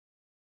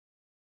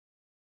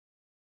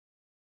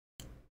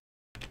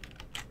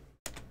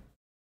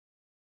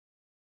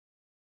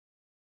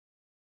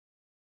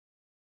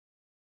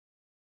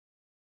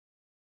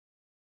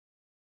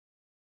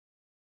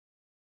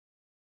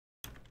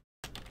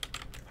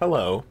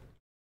Hello.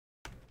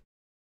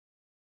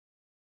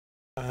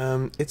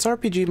 It's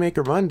RPG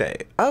Maker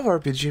Monday of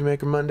RPG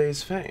Maker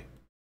Monday's fame.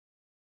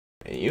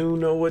 And you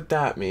know what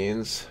that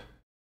means.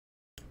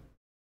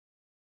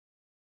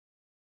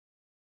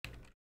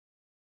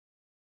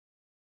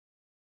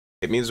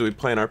 It means we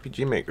play an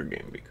RPG Maker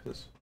game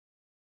because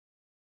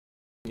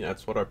yeah,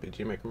 that's what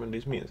RPG Maker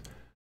Mondays means.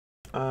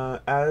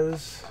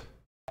 As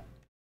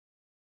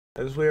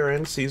we are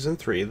in season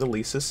 3, the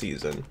Lisa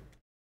season,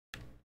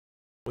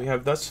 we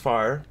have thus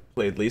far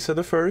played Lisa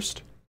the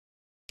First,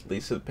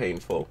 Lisa the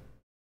Painful,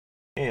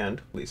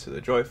 and Lisa the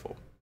Joyful.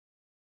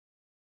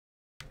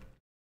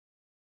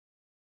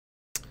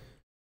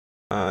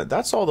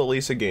 That's all the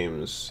Lisa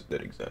games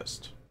that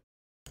exist.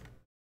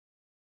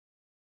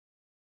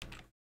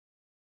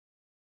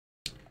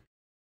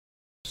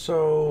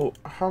 So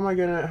how am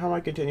I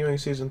continuing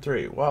season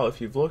 3? Well,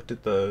 if you've looked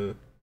at the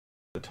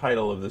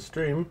title of the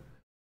stream,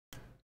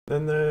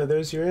 then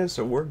there's your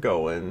answer. We're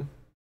going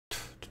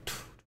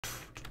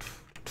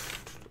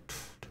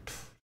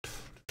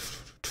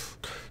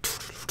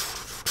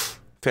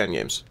fan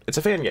games. It's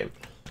a fan game.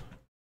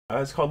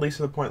 It's called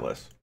Lisa the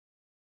Pointless.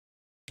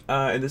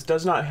 And this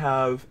does not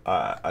have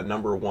a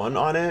number 1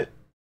 on it.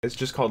 It's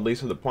just called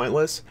Lisa the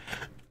Pointless.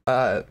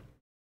 And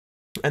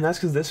that's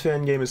because this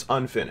fan game is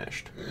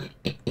unfinished.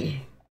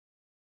 It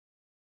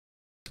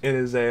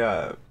is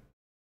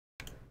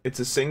it's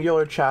a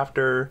singular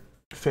chapter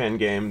fan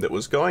game that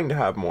was going to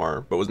have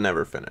more, but was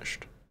never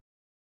finished.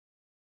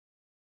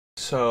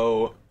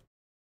 So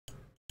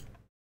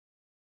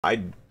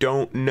I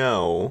don't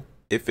know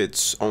if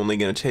it's only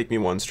going to take me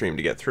one stream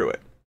to get through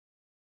it.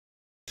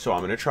 So I'm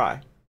going to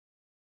try.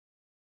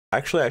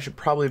 Actually, I should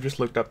probably have just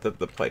looked up the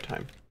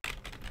playtime.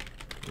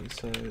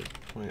 Lisa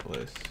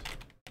Pointless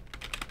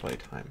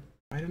playtime.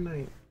 Why didn't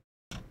I?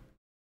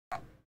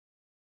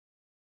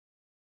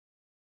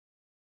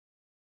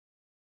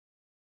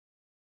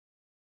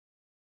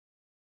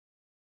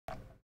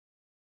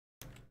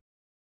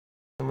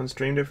 Someone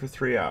streamed it for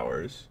 3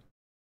 hours.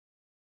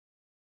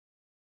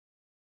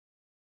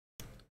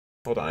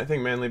 Hold on, I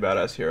think Manly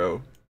Badass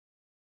Hero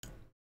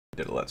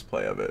did a let's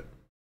play of it.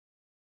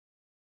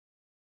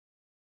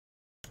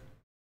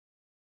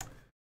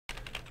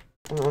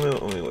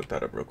 Let me look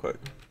that up real quick.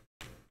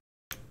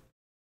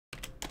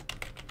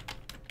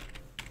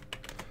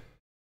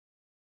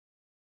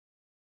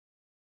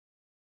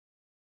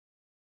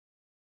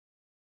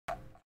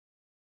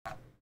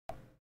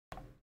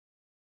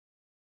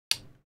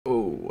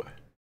 Oh.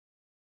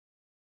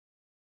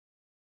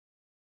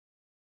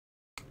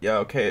 Yeah,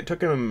 okay, it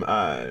took him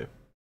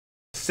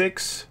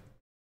 6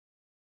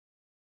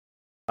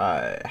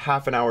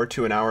 half an hour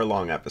to an hour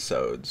long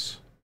episodes.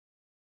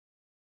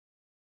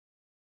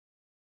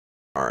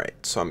 All right,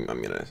 so I'm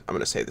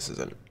gonna say this is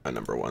a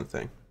number 1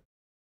 thing.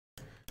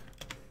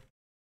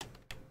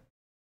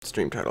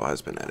 Stream title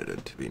has been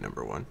edited to be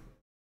number 1.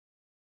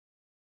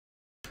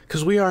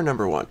 Cause we are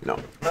number 1. No,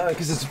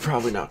 because it's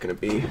probably not gonna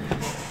be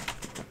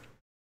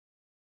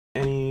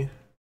any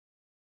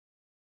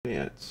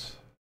chance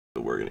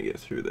that we're gonna get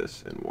through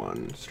this in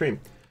one stream.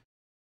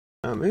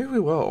 Maybe we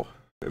will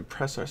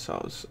impress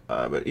ourselves,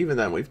 but even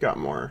then we've got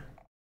more.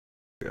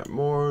 We got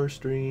more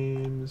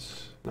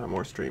streams, not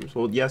more streams.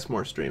 Well, yes,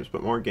 more streams,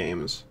 but more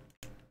games.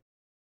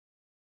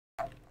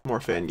 More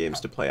fan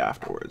games to play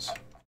afterwards.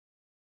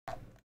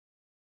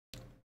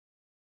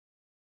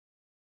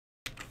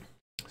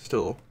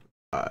 Still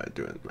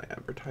doing my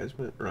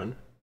advertisement run.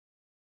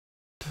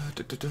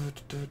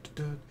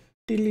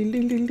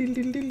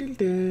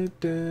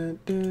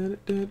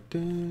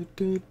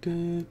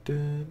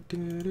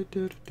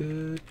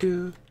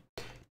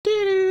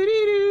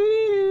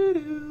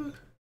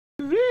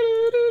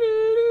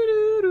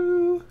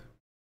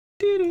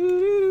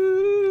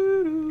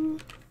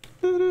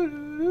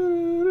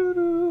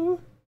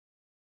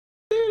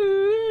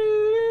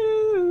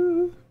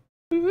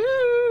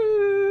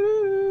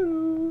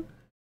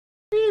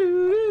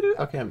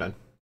 Okay, I'm done.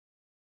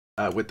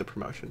 With the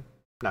promotion,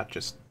 not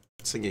just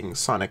singing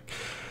Sonic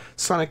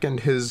and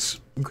his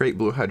Great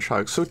Blue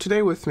Hedgehog. So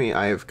today with me,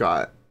 I have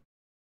got.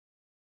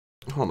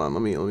 Hold on,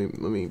 let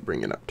me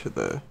bring it up to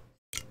the.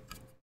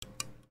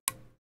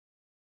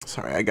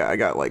 Sorry, I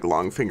got like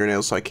long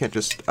fingernails, so I can't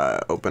just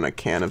open a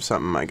can of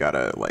something. I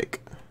gotta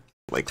like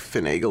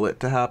finagle it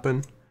to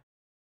happen.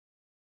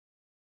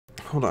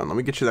 Hold on, let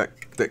me get you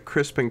that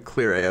crisp and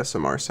clear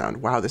ASMR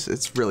sound. Wow, it's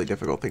a really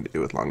difficult thing to do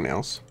with long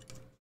nails.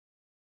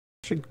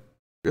 I should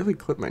really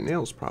clip my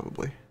nails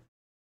probably.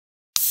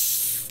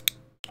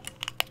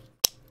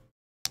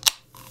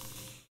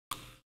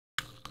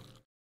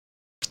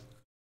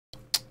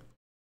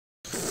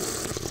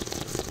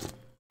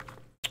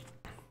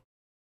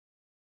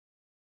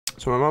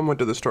 So my mom went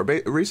to the store.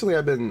 Recently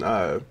I've been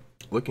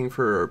looking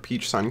for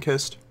Peach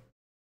Sunkissed.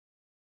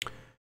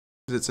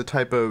 It's a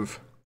type of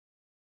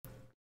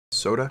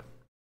soda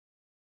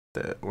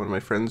that one of my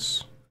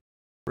friends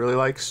really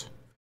likes.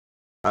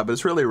 But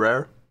it's really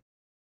rare.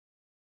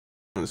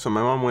 And so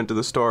my mom went to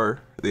the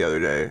store the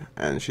other day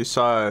and she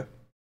saw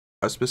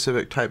a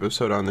specific type of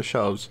soda on the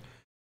shelves.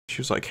 She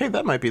was like, hey,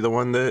 that might be the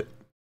one that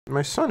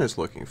my son is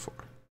looking for.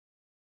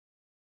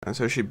 And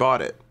so she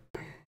bought it.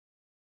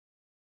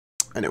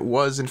 And it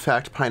was, in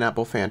fact,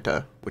 Pineapple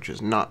Fanta, which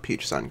is not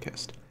Peach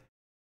Sunkissed.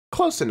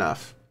 Close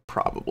enough,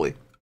 probably.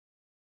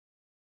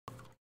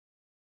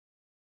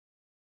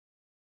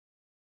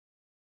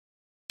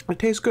 It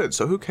tastes good,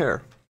 so who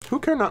care? Who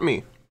care, not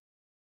me.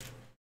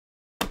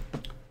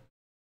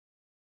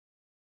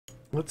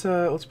 Let's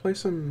play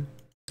some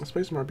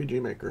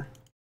RPG Maker.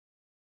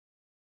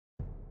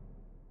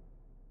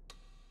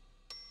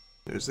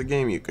 There's the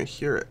game, you can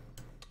hear it.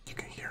 You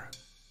can hear it.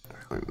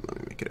 Let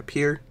me make it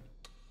appear.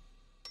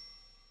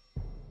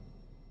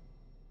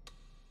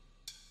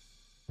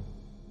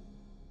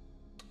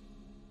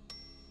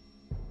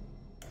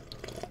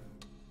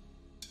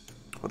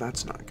 Well,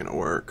 that's not gonna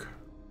work.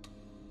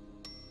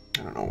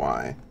 I don't know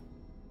why.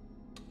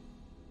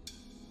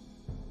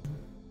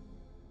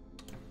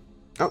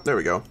 Oh, there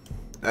we go.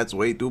 That's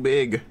way too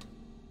big.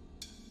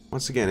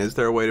 Once again, is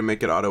there a way to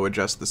make it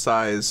auto-adjust the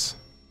size?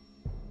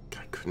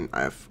 I couldn't.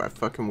 I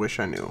fucking wish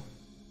I knew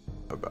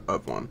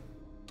of one.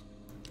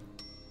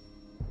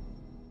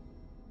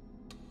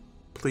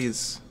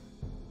 Please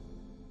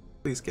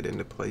get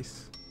into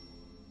place.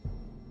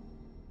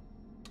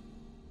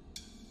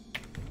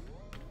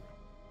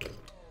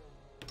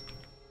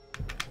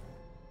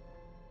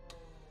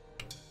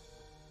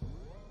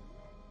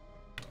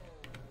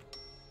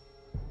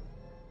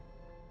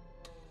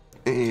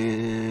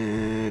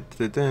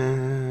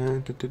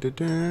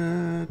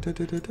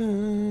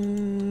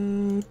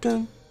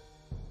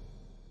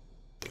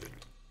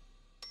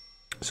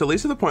 So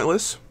Lisa the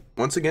Pointless,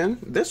 once again,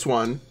 this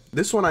one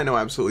I know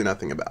absolutely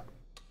nothing about.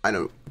 I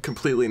know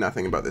completely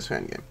nothing about this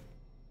fan game.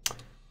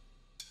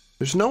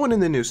 There's no one in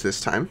the news this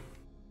time.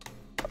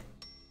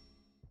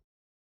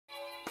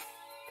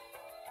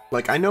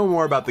 Like, I know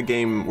more about the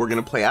game we're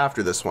gonna play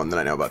after this one than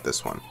I know about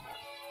this one.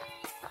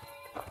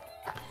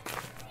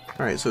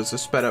 Alright, so it's a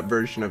sped up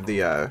version of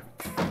the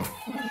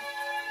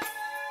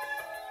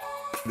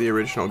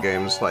original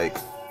game's, like,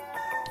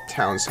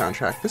 town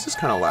soundtrack. This is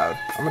kind of loud.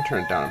 I'm gonna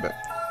turn it down a bit.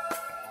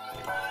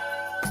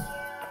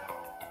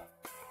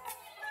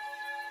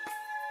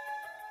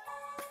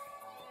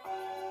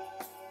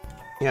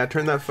 Yeah,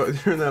 turn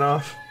that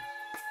off.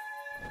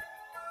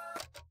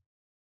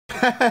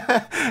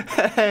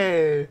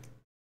 Hey!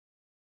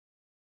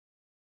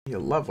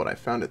 You'll love what I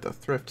found at the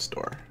thrift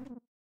store.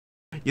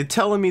 You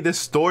telling me this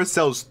store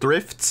sells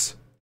thrifts?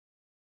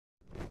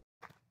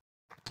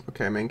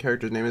 Okay, main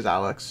character's name is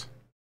Alex.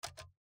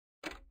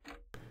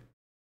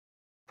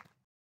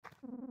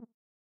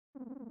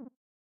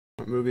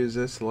 What movie is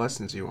this? The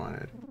Lessons You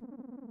Wanted.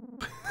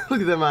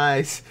 Look at them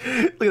eyes.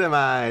 Look at them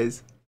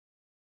eyes.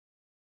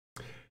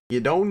 You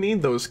don't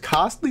need those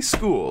costly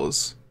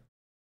schools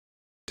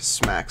to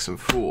smack some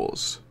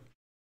fools.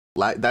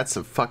 That's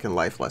some fucking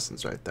life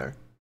lessons right there.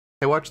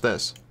 Hey, watch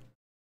this.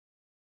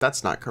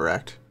 That's not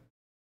correct.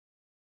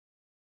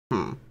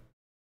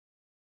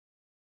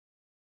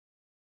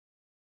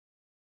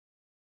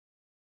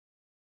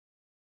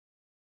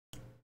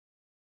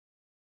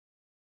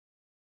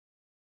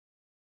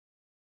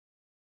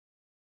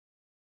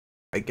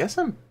 I guess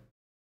I'm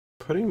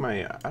putting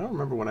my... I don't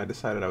remember when I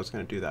decided I was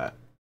going to do that.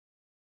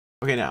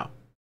 Okay, now.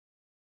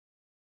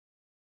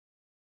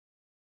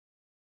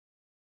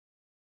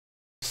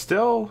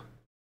 Still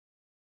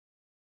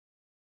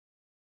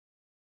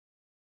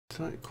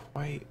not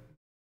quite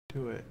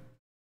do it.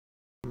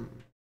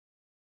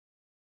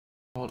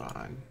 Hold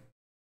on.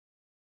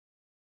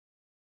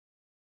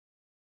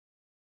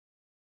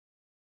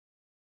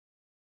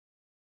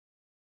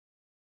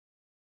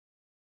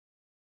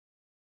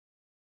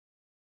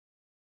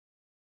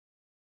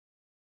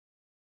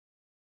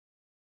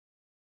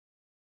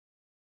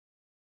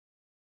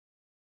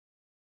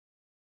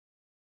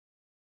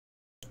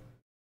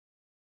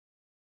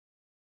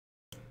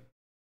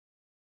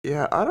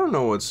 Yeah, I don't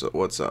know what's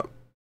up.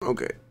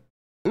 Okay.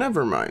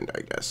 Never mind, I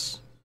guess.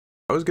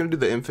 I was gonna do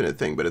the infinite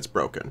thing, but it's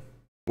broken.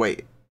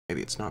 Wait,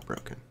 maybe it's not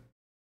broken.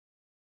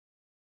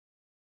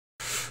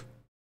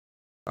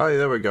 Oh,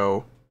 there we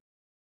go.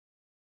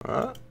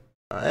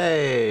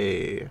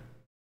 Hey!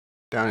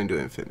 Down into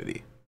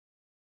infinity.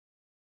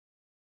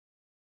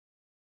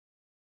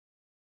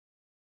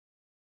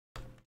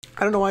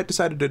 I don't know why I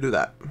decided to do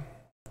that.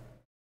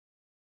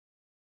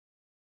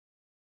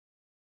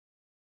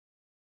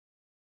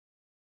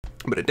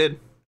 But it did.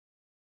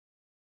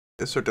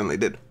 It certainly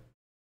did.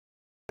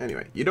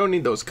 Anyway, you don't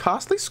need those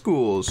costly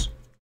schools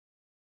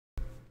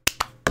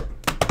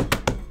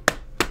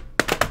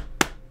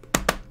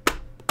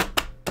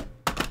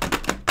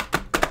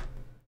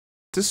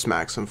to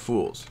smack some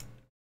fools.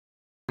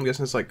 I'm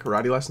guessing it's like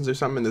karate lessons or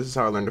something, and this is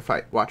how I learned to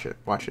fight. Watch it,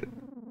 watch it.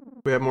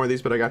 We have more of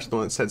these, but I got you the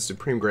one that said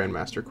Supreme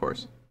Grandmaster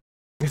course.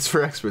 It's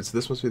for experts.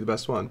 This must be the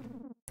best one.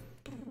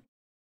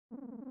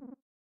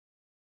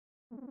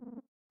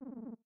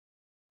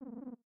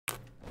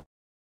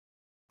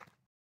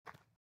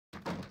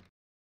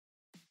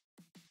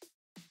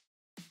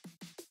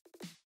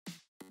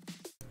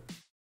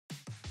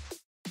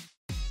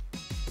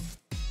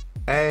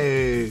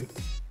 Hey.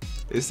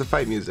 It's the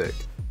fight music.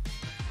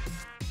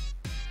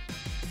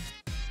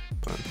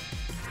 Fun.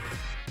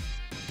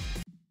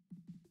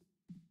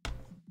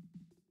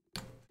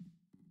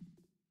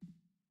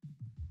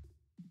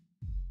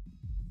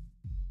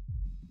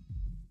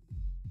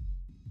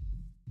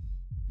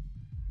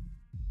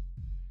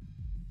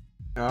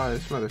 Oh,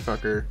 this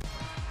motherfucker.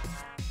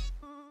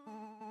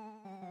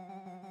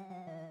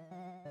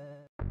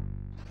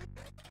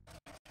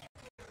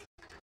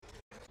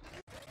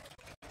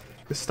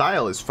 The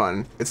style is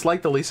fun. It's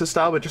like the Lisa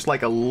style, but just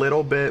like a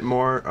little bit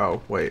more.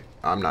 Oh, wait.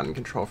 I'm not in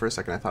control for a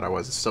second. I thought I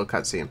was. It's still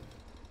cutscene.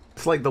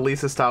 It's like the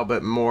Lisa style,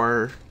 but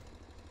more.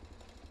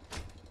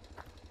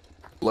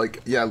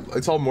 Like, yeah,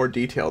 it's all more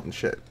detailed and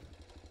shit.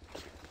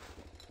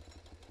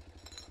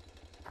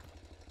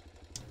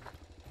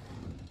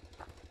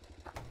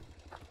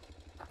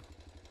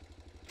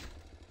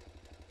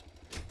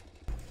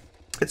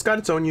 It's got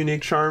its own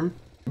unique charm,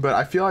 but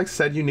I feel like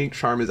said unique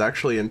charm is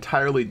actually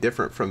entirely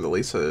different from the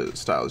Lisa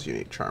style's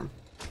unique charm.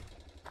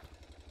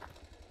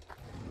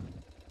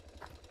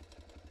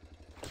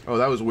 Oh,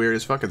 that was weird.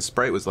 His fucking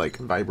sprite was like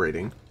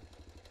vibrating.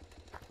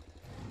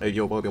 Like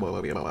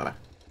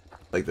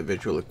the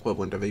visual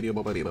equivalent of video.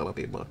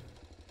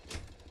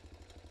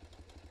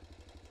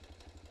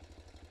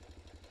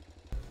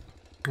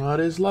 What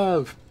is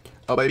love?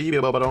 Oh baby,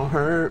 don't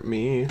hurt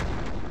me.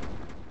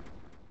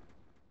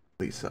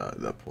 Lisa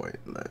the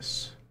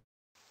Pointless.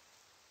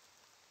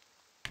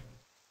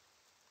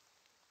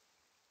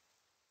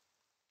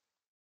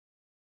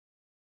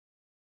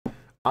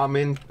 I'm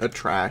in a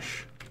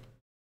trash.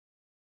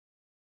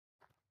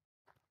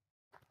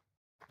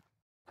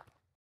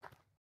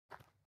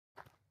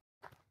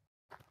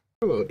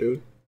 Hello,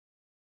 dude.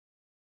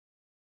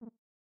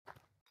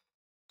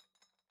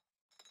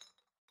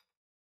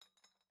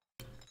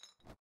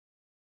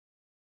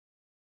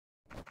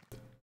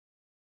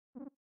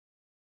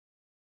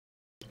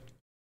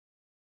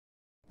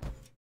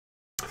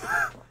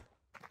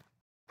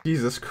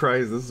 Jesus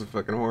Christ, this is a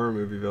fucking horror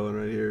movie villain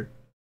right here.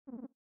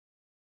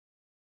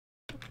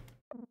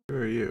 Who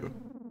are you?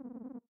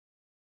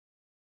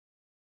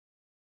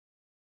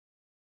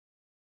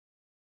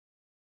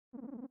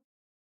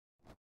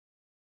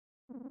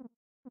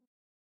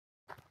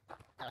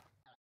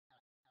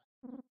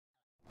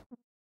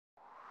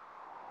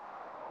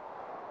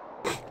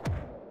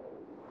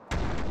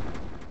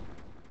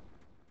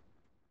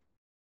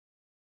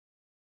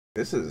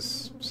 This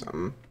is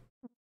something.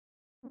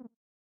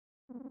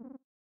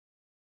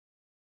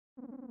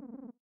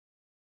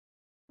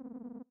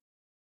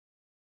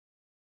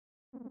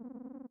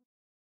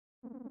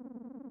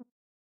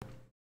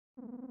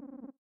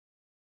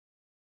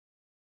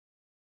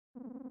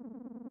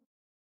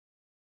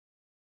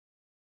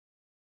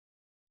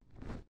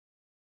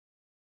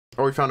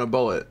 Oh, we found a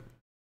bullet.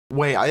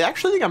 Wait, I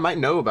actually think I might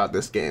know about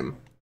this game.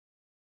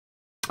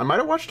 I might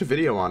have watched a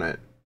video on it.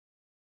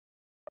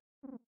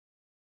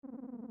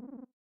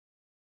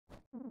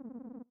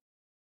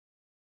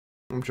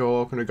 I'm Joel,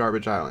 welcome to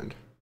Garbage Island.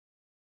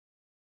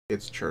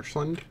 It's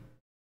Churchland?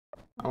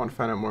 I want to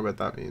find out more what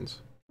that means.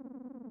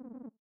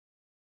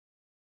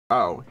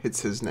 Oh,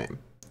 it's his name.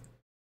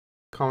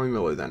 Call me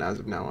Miller then, as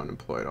of now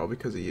unemployed, all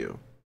because of you.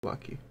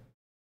 Lucky.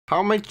 How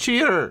am I a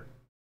cheater?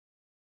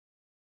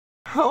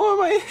 How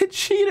am I a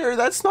cheater?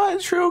 That's not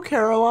true,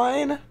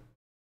 Caroline.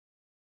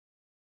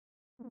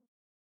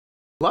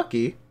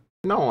 Lucky?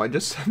 No, I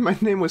just said my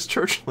name was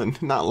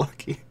Churchland, not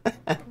Lucky.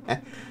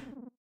 The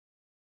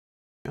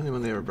only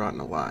one they ever brought in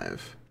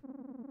alive.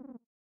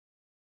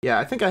 Yeah,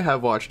 I think I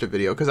have watched a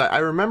video, because I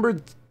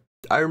remembered,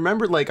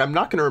 like, I'm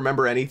not gonna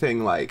remember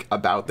anything, like,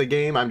 about the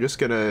game, I'm just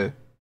gonna...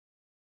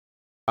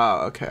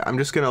 Oh, okay, I'm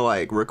just gonna,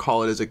 like,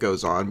 recall it as it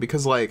goes on,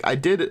 because, like, I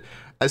did,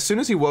 as soon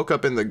as he woke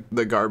up in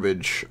the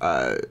garbage,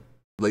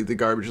 like, the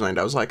garbage land,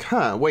 I was like,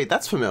 huh, wait,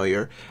 that's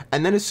familiar,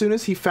 and then as soon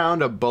as he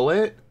found a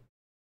bullet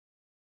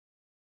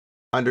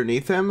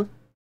underneath him,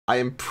 I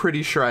am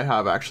pretty sure I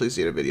have actually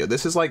seen a video.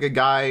 This is, like, a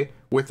guy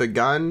with a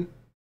gun,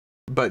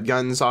 but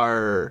guns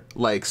are,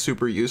 like,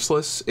 super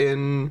useless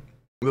in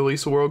the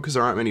Lisa world because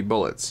there aren't many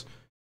bullets.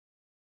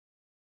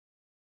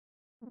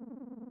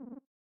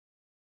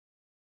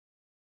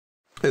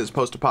 It was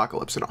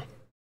post-apocalypse and all.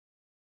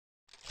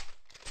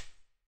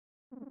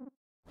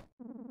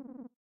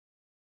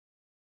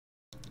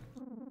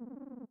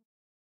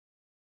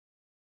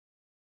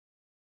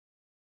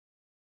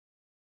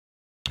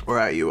 Or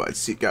at you, I'd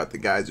seek out the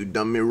guys who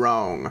done me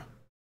wrong.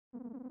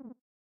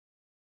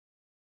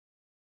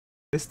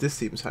 This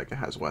seems like it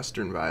has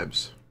Western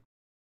vibes.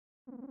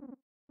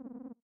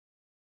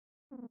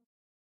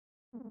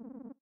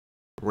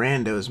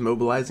 Rando's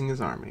mobilizing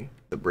his army.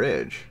 The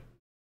bridge.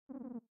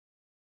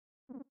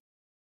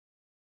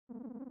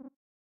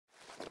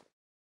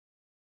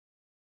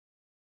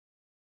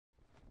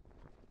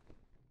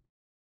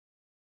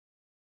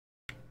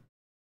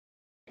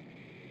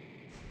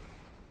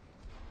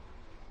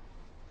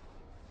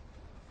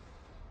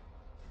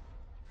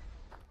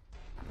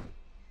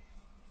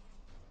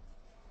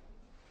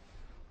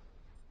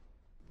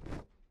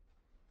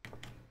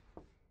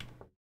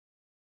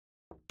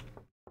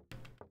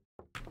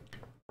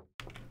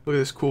 Look at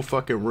this cool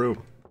fucking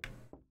room.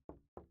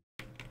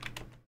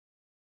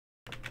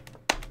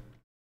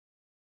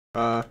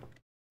 I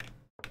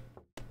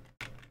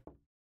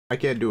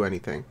can't do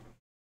anything.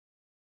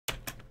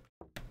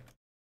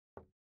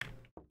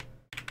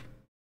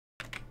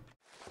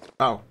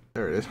 Oh,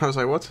 there it is. I was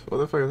like, what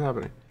the fuck is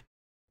happening?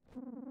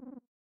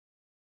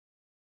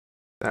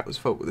 That was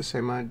folk with the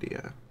same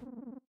idea.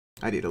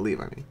 Idea to leave,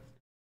 I mean.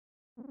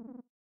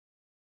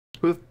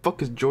 Who the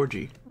fuck is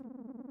Georgie?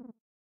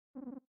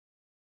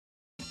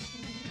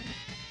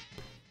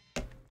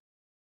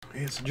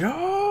 It's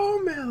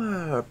Joe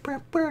Miller.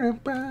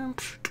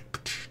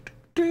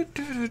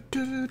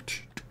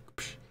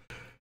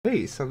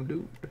 Hey, some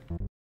dude.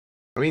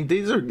 I mean,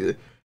 these are...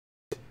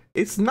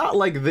 It's not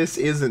like this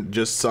isn't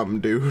just some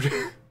dude.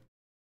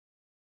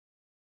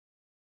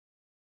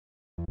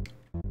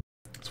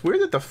 It's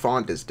weird that the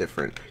font is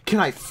different. Can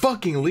I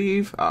fucking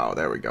leave? Oh,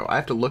 there we go. I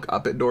have to look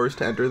up at doors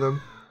to enter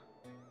them.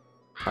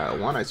 Pile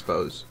 1, I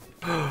suppose.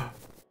 Oh,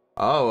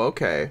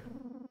 okay.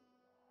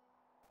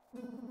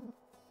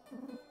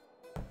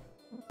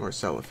 Or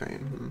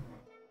cellophane.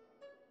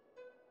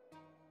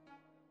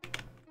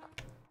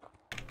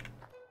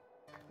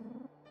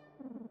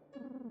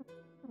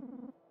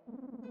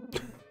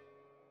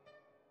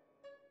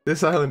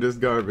 This island is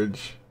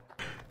garbage.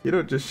 You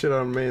don't just shit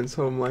on a man's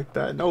home like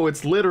that. No,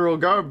 it's literal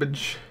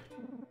garbage.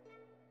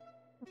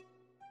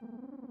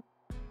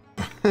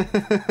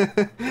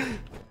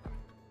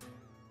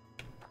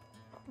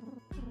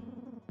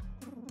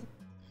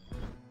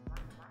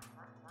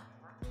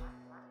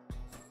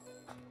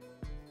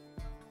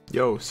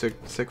 Yo,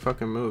 sick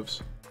fucking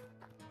moves.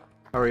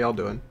 How are y'all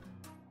doing?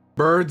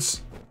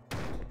 Birds!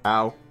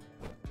 Ow.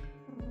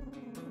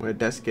 When it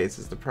desiccates,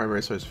 it's the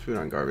primary source of food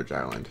on Garbage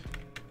Island.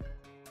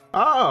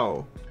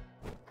 Oh!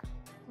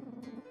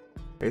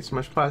 It's so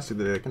much plastic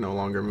that it can no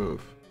longer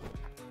move.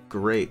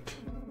 Great.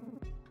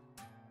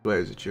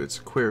 Glares at you. It's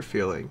a queer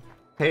feeling.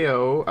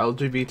 Heyo,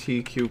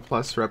 LGBTQ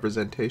plus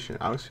representation.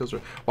 Alex feels...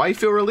 Why you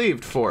feel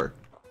relieved for?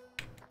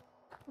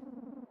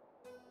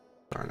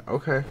 Darn.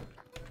 Okay.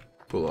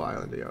 Cool little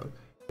island, yo.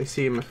 They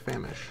seem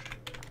famished.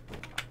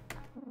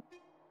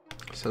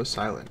 So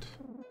silent.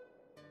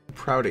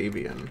 Proud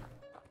avian.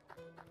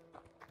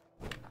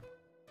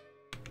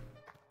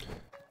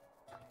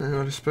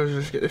 I suppose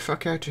just get the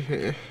fuck out of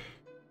here.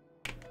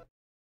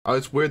 Oh,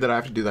 it's weird that I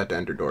have to do that to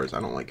enter doors. I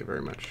don't like it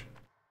very much.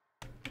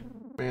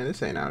 Man,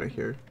 this ain't out of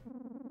here.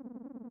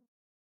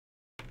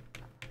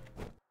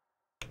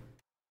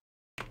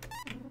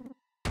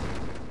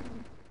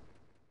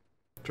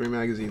 Dream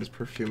magazines,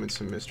 perfume, and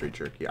some mystery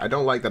jerky. I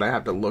don't like that I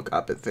have to look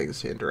up at things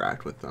to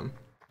interact with them.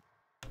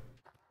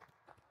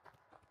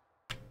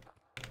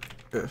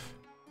 Ugh.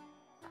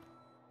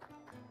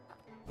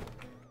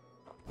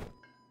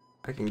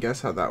 I can guess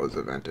how that was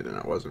invented, and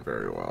it wasn't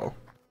very well.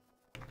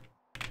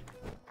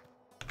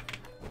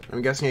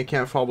 I'm guessing I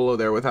can't fall below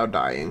there without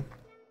dying.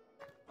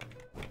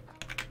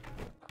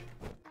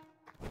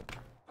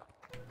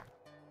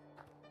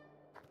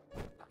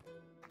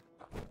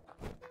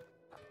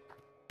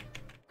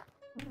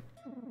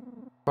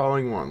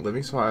 Following one.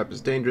 Living so high up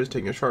is dangerous.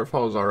 Taking a short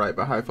fall is alright,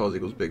 but high falls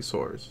equals big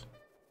sores.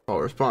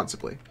 Fall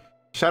responsibly.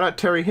 Shout out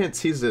Terry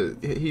Hintz.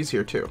 He's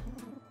here too.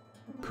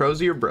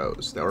 Crows are your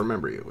bros. They'll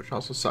remember you, which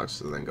also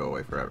sucks and then go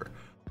away forever.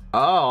 Oh,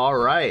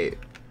 alright.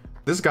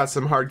 This got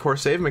some hardcore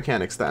save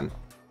mechanics then.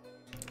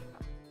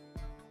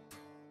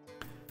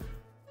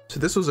 So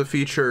this was a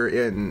feature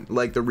in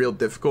like the real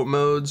difficult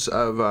modes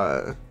of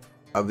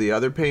the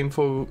other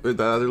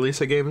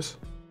Lisa games,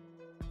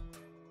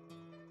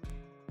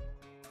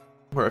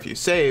 where if you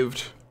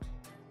saved,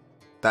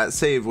 that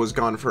save was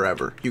gone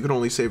forever. You could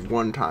only save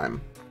one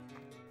time.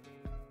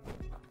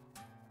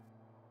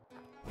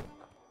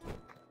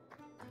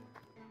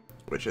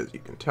 Which, as you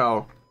can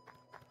tell,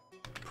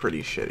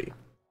 pretty shitty.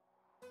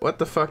 What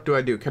the fuck do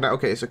I do? Can I,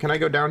 okay, so can I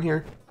go down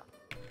here?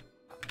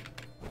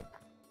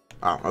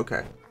 Oh,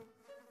 okay.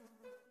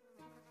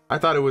 I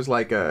thought it was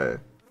like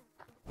a...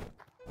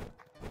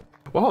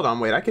 Well, hold on,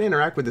 wait. I can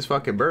interact with this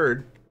fucking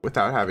bird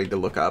without having to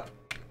look up.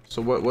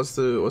 So what's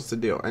the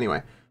deal?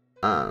 Anyway,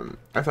 I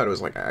thought it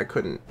was like I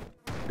couldn't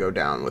go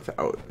down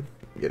without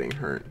getting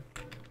hurt.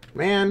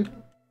 Man.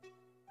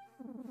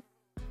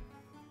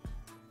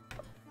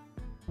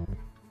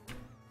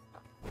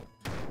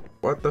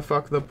 What the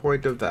fuck the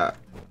point of that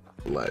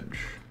ledge?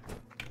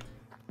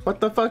 What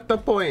the fuck the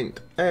point?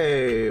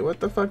 Hey, what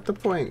the fuck the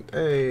point?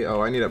 Hey,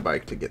 oh, I need a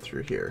bike to get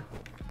through here.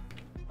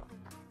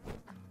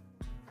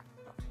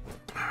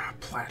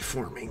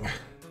 Platforming.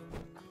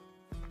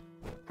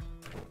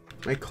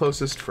 My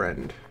closest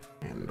friend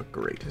and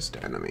greatest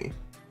enemy.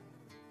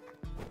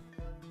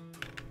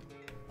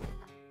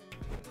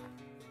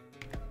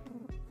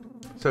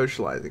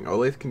 Socializing.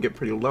 Olathe can get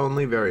pretty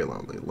lonely, very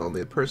lonely.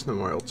 Lonely person and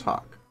more will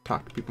talk.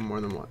 Talk to people more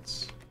than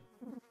once.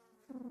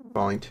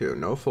 Falling 2.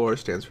 No floor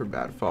stands for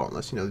bad fall.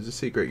 Unless you know there's a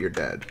secret, you're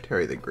dead.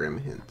 Terry the Grim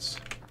hints.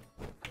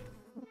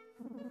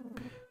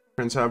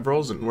 Friends have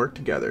roles and work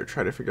together.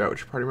 Try to figure out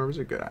which party members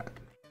are good at.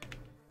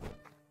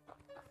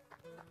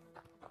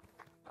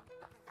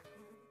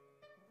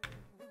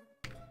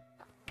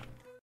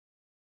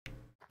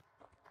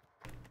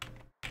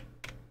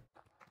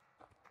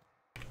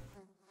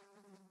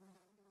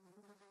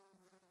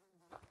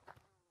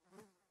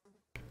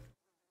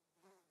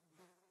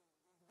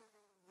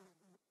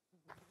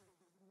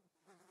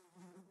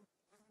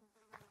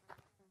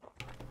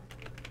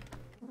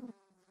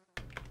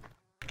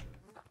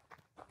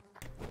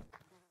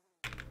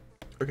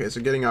 Okay,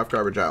 so getting off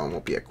Garbage Island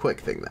won't be a quick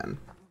thing then.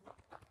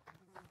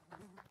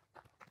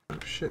 Oh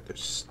shit,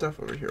 there's stuff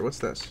over here. What's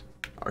this?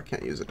 Oh, I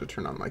can't use it to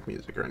turn on like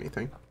music or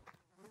anything.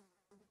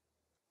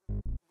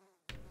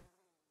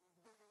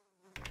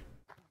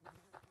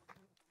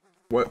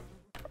 What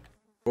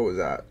was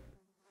that?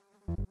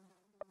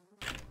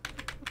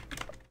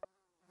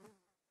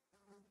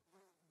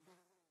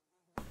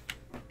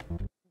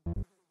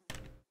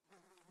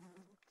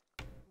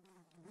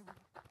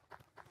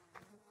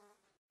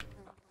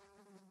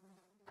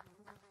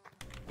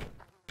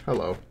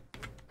 Hello.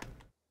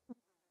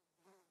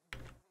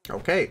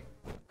 Okay.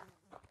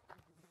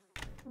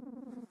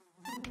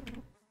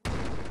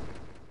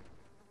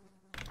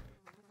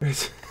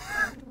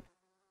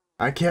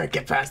 I can't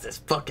get past this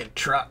fucking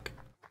truck.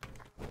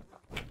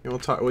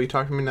 Will you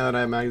talk to me now that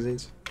I have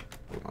magazines?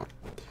 Well.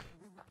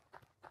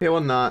 Yeah,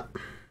 well, not.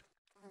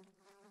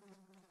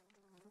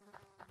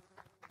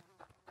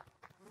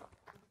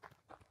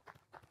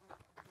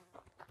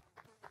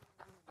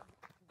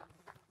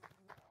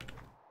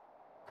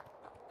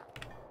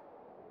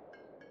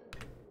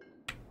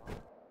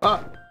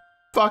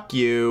 Fuck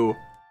you.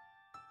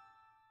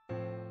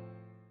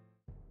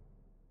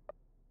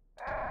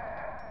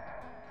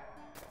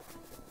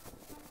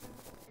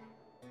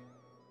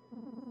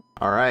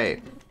 All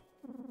right.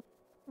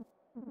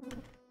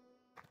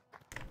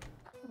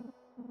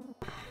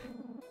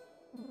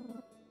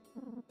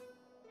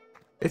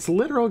 It's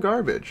literal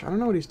garbage. I don't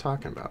know what he's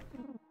talking about.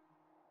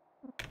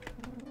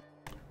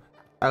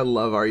 I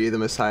love Are You the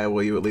Messiah?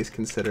 Will you at least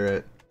consider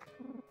it?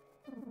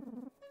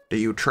 Do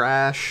you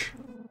trash?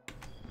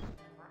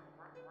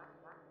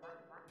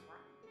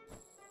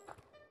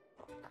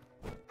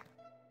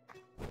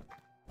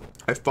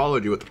 I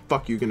followed you. What the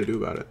fuck are you gonna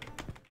do about it?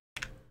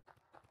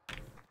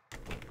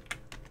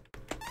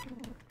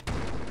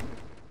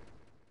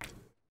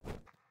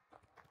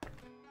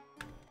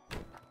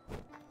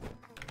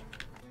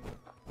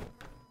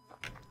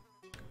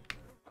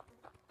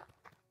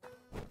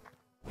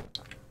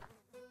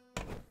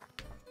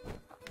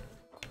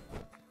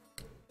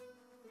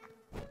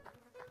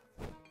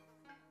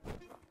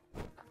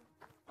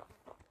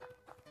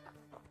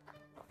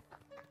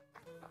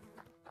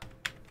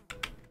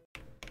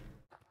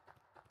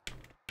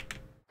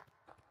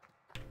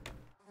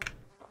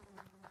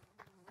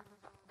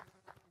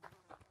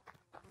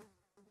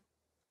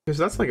 Because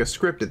that's like a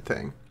scripted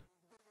thing.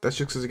 That's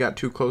just because it got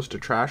too close to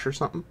trash or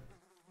something.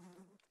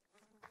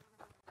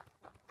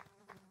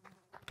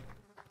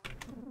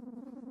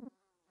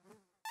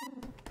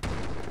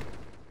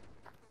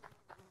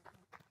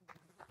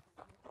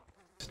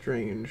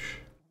 Strange.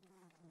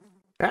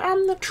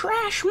 I'm the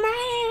trash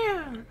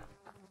man!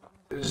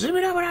 You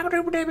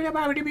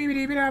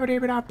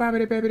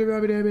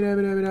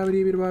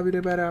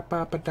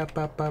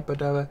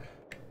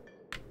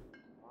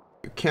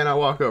cannot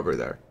walk over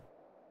there.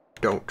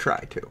 Don't try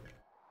to.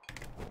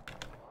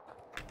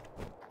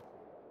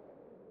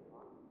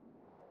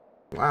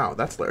 Wow,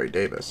 that's Larry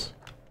Davis.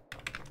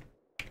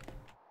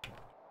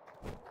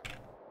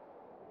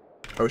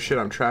 Oh shit,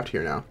 I'm trapped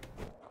here now.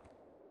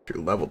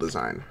 Through level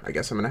design. I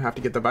guess I'm gonna have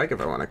to get the bike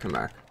if I want to come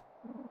back.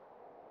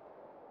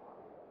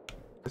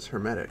 It's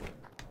hermetic.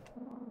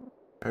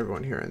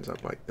 Everyone here ends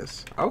up like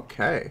this.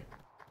 Okay.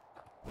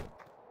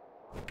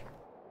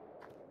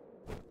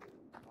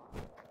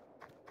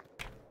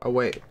 Oh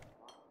wait.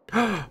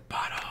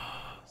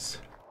 Bottles.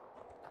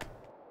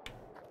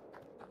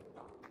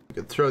 You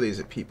could throw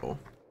these at people.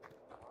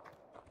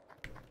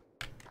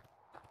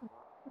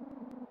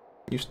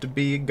 Used to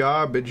be a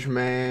garbage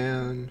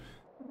man.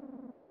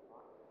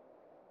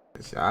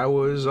 I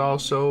was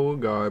also a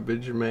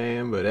garbage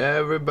man, but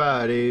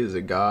everybody's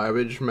a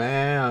garbage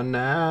man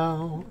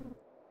now.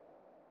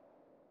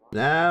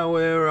 Now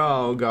we're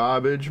all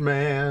garbage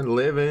man,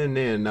 living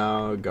in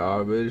our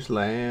garbage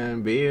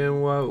land.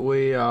 Being what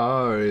we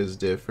are is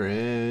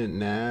different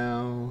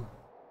now.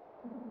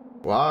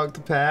 Walk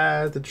the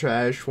path of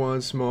trash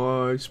once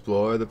more,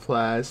 explore the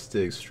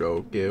plastic,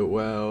 stroke it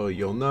well.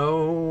 You'll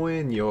know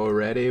when you're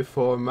ready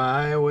for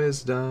my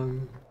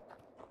wisdom.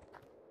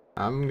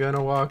 I'm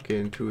gonna walk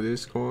into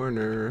this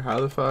corner.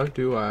 How the fuck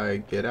do I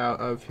get out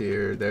of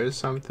here? There's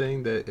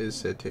something that is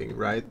sitting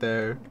right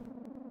there.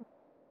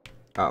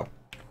 Oh.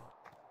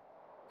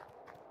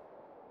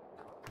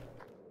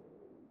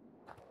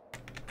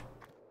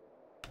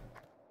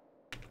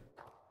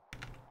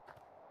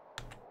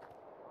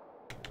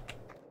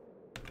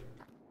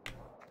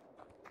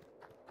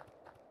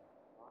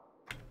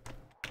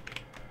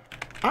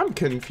 I'm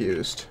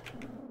confused.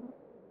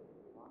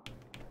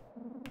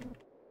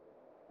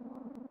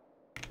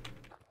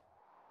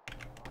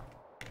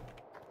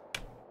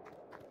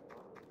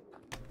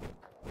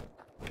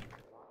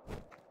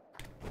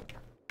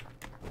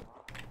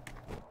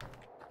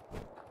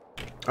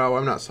 Oh,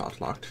 I'm not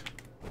soft locked.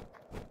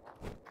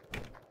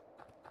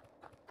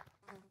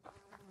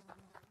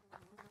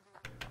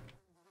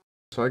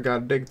 So I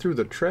gotta dig through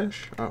the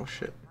trash. Oh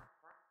shit.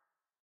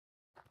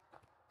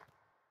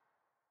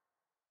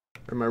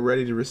 Am I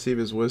ready to receive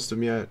his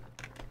wisdom yet?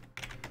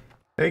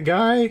 Hey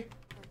guy,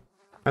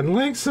 I'd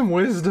like some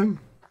wisdom.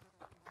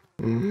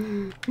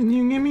 Can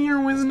you give me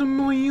your wisdom,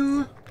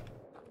 please?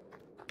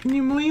 Can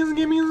you please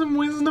give me some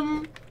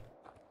wisdom?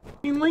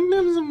 I'd like to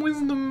have some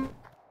wisdom.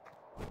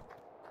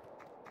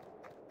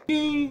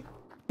 Hey,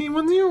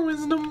 what's your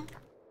wisdom?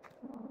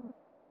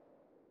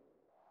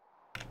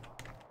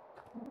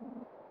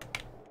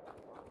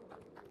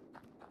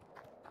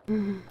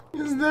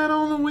 Is that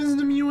all the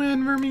wisdom you had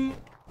for me?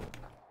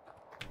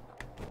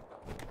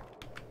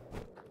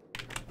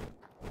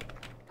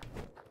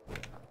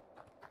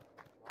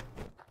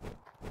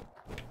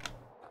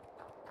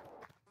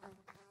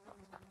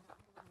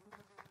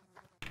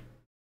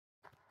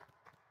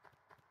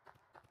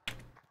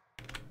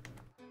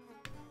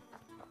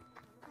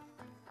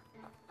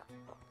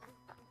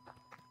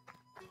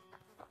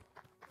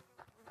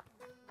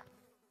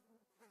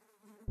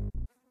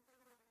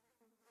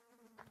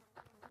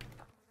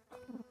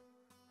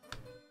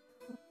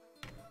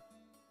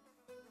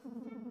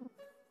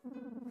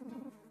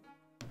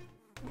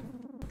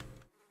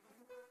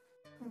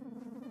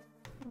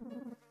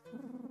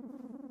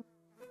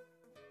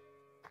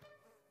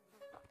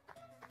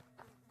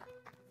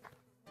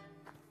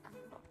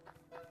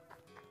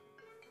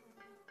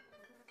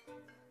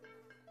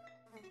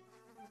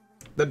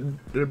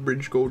 The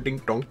bridge go ding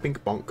dong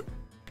pink bonk.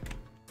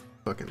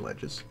 Fucking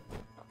ledges.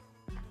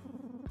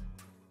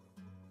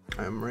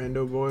 I'm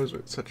rando boys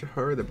with such a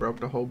hurry that broke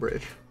the whole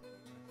bridge.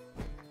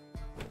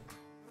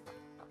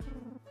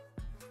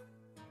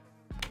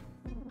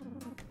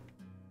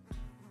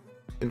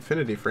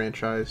 Infinity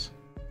franchise.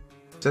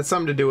 Is that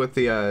something to do with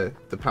the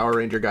Power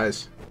Ranger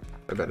guys?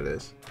 I bet it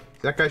is.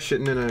 Is that guy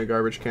shitting in a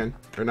garbage can?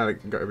 Or not a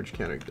garbage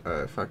can,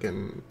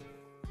 fucking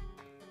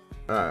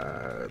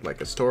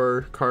like a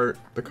store cart,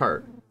 the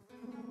cart.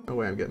 Oh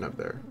wait, I'm getting up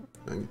there.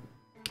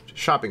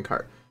 Shopping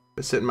cart.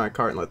 Just sit in my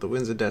cart and let the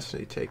winds of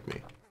destiny take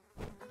me.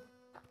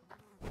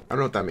 I don't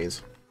know what that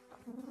means.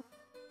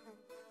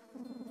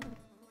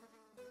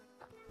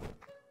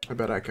 I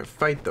bet I could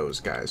fight those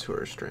guys who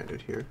are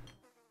stranded here.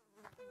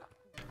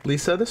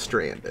 Lisa the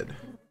Stranded.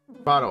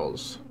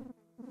 Bottles.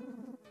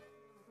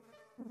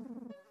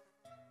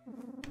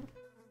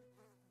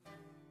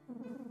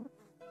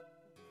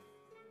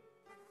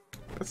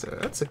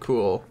 That's a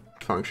cool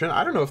function.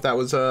 I don't know if that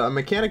was a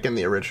mechanic in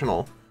the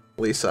original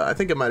Lisa. I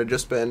think it might have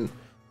just been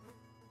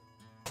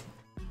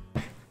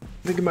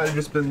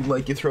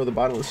like you throw the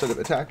bottle instead of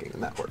attacking,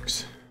 and that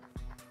works.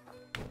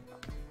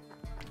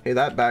 Hey,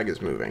 that bag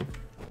is moving.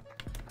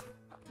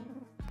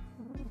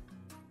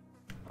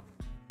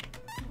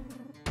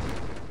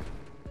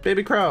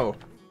 Baby Crow.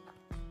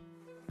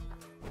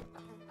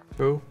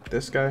 Who?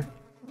 This guy?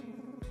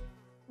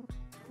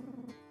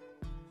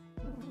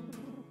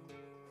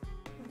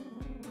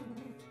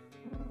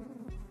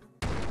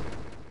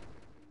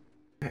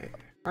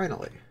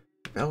 Finally.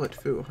 Velvet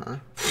Foo, huh?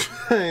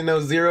 I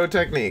know zero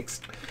techniques.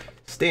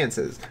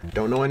 Stances.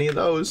 Don't know any of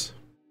those.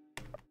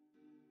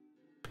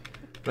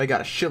 But I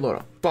got a shitload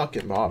of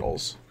fucking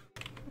bottles.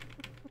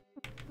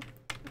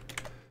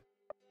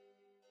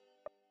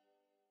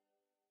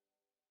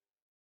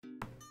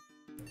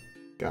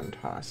 Gun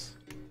toss.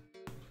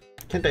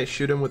 Can't I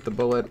shoot him with the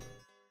bullet?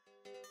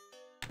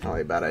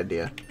 Probably a bad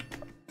idea.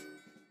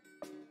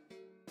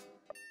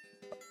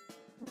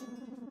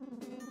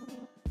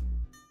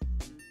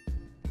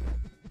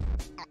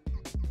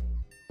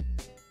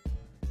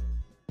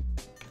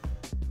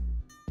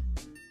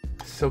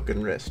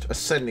 Silken wrist,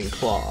 ascending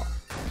claw,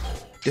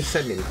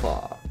 descending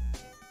claw,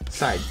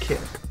 side kick,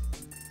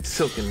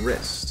 silken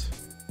wrist.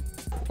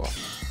 Whoa.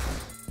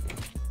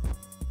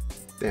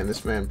 Damn,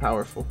 this man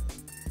powerful.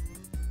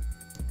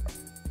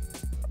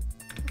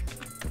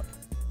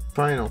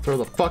 Fine, I'll throw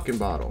the fucking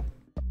bottle.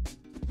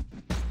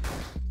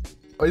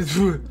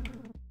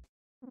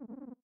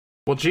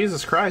 Well,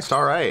 Jesus Christ,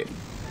 alright.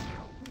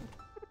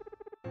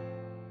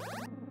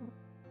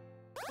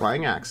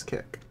 Flying axe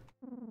kick.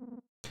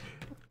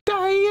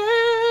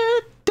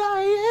 Diet,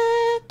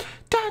 diet,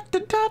 da da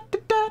da da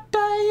da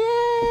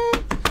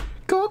diet.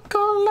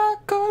 Coca-Cola,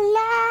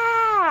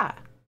 cola.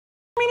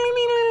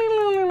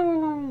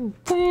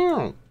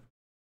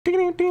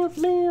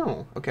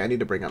 Okay, I need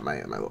to bring up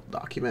my little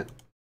document.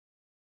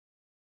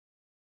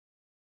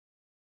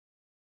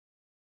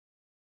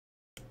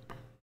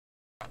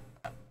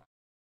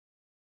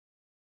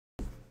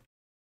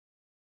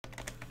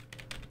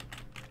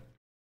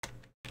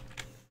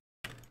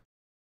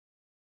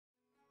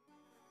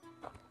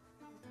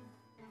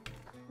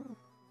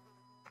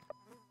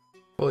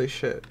 Holy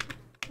shit.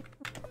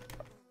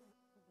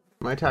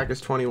 My attack is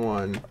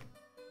 21.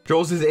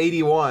 Joel's is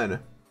 81.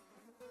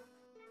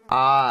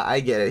 Ah,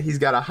 I get it. He's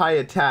got a high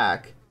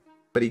attack,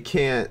 but he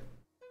can't,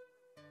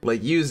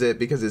 like, use it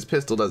because his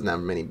pistol doesn't have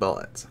many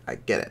bullets. I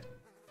get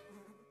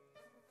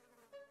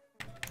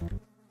it.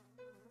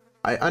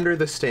 I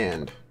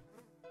understand.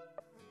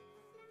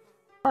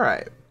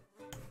 Alright.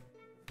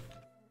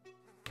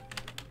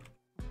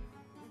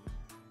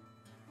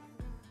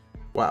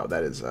 Wow,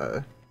 that is,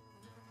 that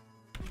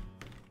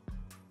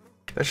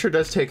sure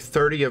does take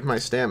 30 of my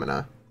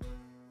stamina.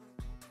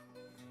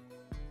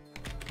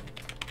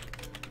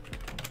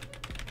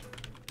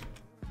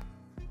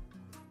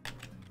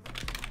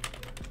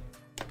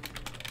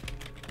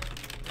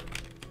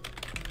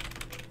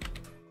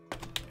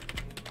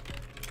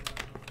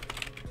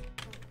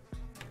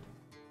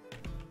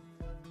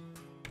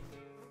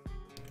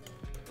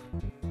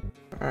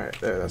 Alright,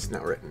 there, that's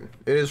now written.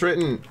 It is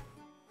written!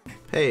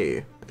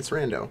 Hey, it's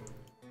Rando.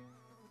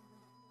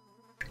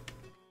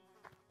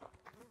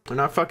 We're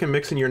not fucking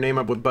mixing your name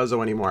up with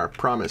Buzzo anymore,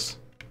 promise.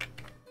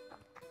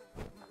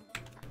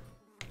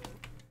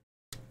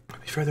 To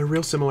be fair, they're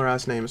real similar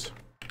ass names.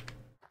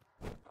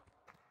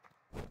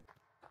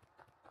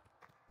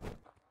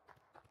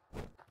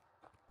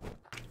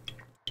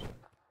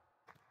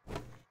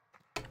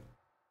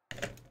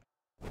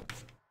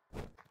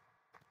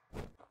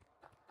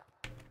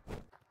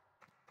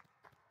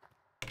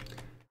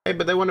 Hey,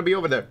 but they want to be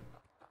over there.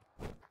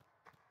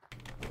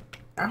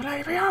 I would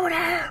like to be over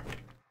there.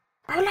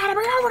 I would like to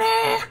be over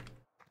there.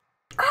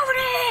 Over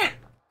there.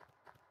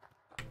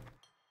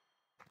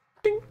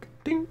 Ding,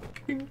 ding,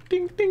 ding,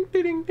 ding, ding,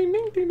 ding, ding,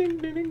 ding, ding, ding,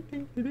 ding,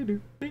 ding,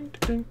 ding,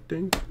 ding,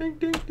 ding,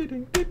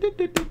 ding.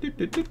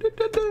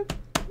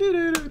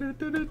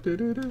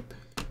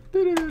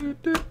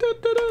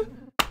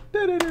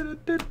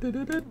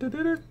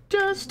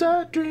 Just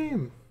a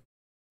dream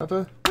of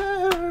a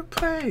better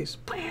place.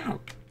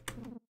 Bam.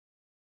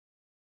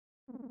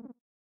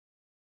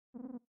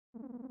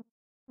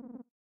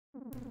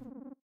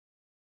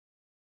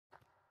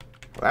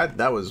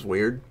 That was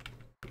weird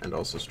and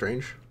also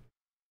strange.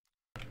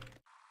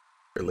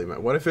 Really,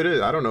 what if it is?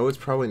 I don't know. It's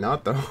probably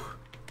not though.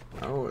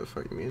 I don't know what the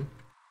fuck you mean.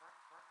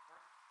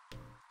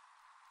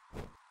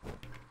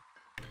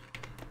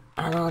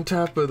 I'm on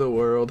top of the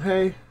world,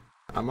 hey.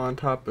 I'm on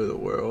top of the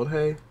world,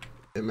 hey.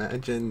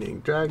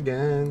 Imagining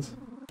dragons.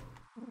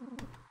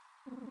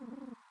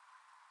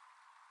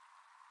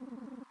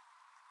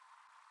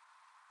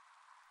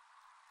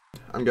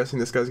 I'm guessing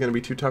this guy's gonna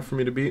be too tough for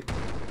me to beat.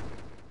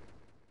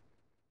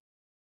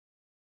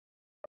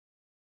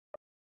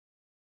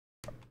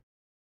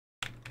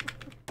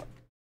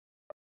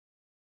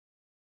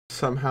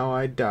 Somehow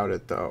I doubt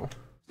it though.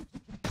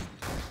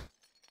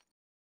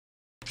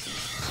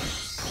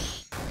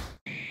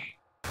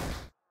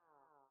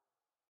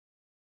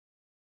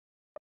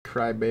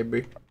 Cry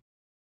baby.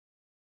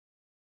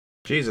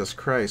 Jesus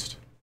Christ.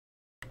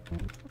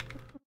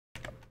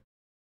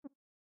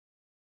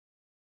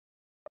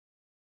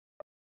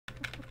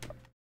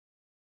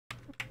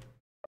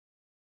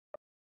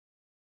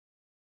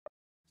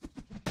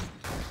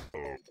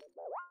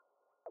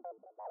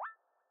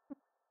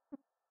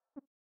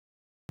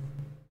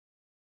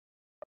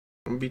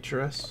 I'm gonna beat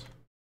your ass.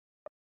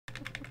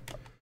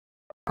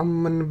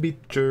 I'm gonna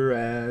beat your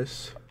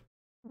ass.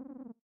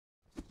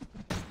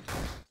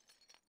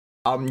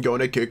 I'm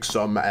gonna kick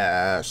some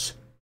ass.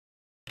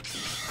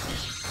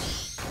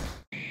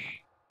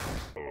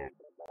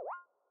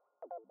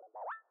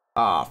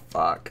 Ah,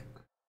 fuck.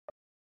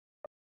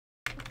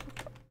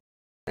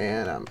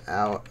 And I'm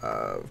out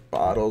of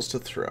bottles to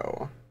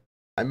throw.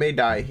 I may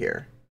die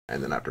here,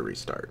 and then have to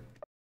restart.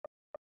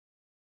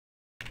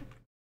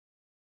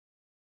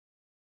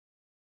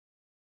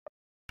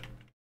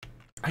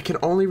 I can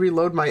only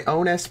reload my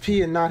own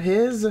SP and not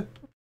his? That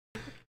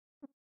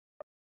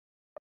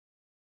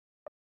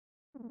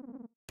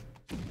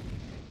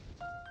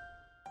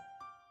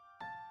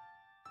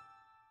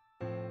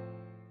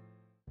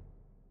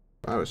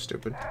was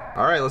stupid.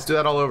 Alright, let's do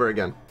that all over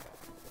again.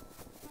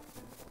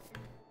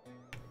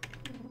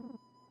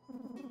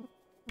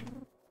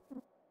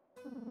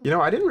 You know,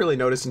 I didn't really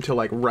notice until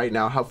like right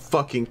now how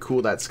fucking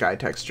cool that sky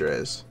texture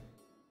is.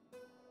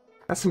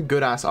 That's some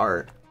good ass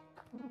art.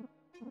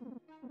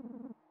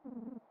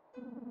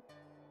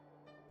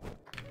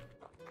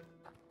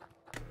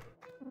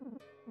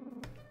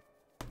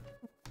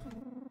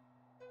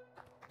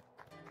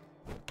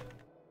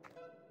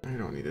 I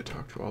don't need to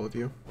talk to all of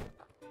you.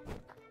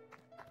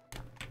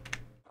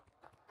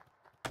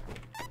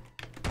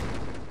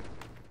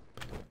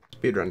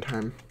 Speedrun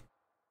time.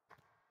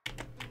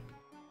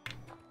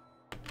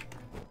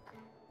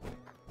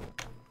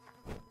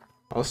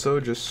 Also,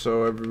 just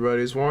so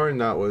everybody's warned,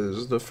 that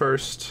was the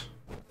first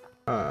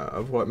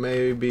of what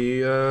may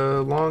be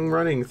a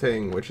long-running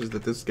thing, which is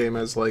that this game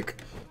has like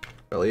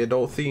really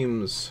adult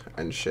themes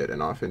and shit,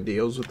 and often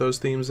deals with those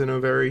themes in a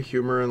very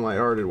humor and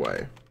lighthearted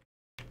way.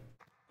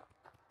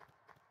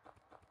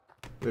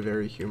 The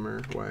very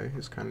humor way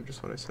is kind of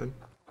just what I said.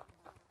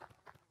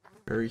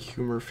 Very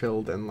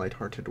humor-filled and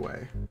lighthearted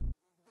way.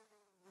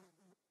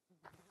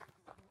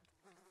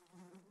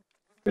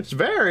 It's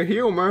very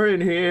humor in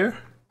here.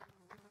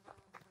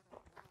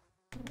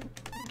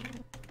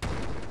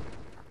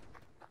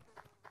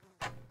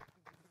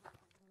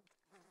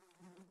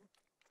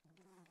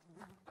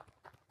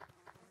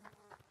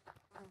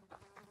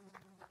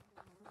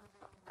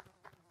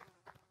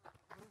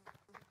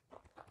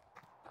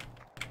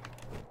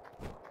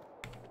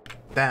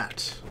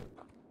 That.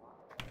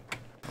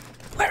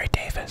 Larry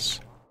Davis.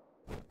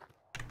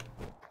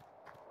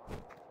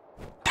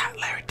 That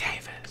Larry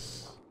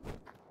Davis.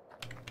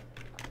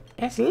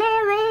 It's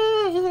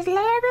Larry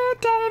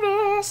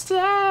Davis,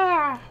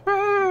 yeah.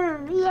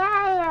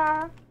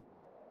 Yeah.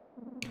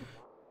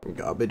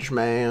 Garbage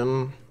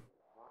man.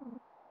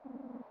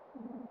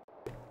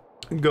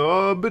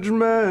 Garbage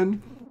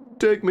man.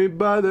 Take me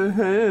by the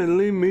hand,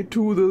 lead me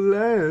to the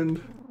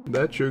land.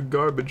 That's your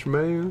garbage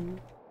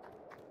man.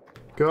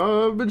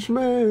 Garbage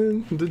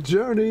man, the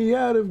journey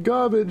out of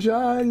Garbage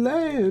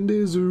Island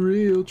is a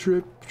real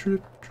trip.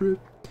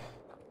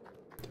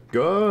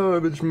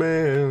 Garbage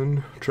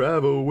man,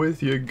 travel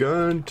with your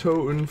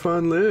gun-toting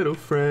fun little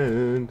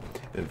friend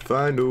and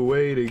find a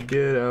way to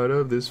get out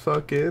of this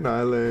fucking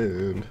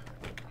island.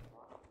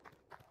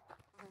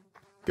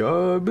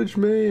 Garbage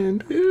man,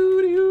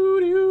 doo doo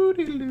doo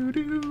doo doo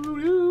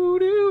doo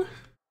doo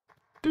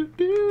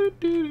doo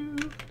doo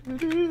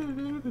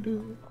doo doo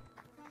doo.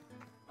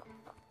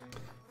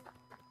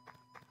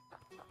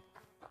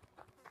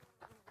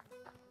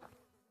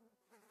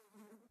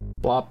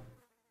 Blop.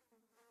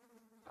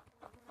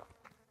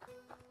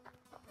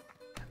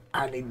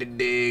 I need to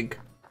dig.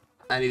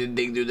 I need to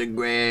dig through the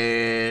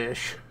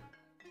grass.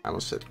 I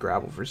almost said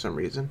gravel for some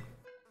reason.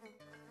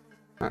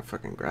 Not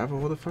fucking gravel.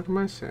 What the fuck am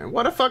I saying?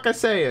 What the fuck I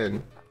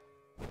saying?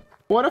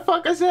 What the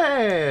fuck I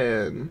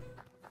saying?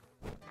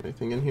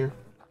 Anything in here?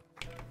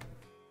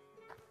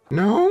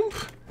 Nope.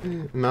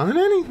 Not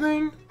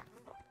anything.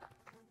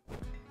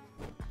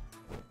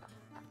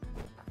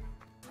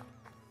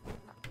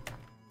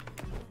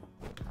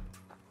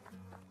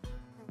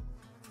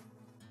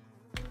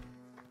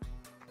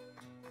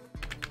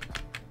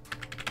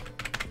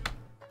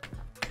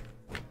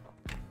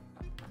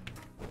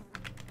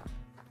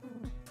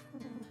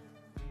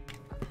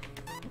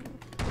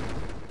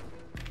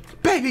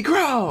 Baby,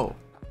 grow!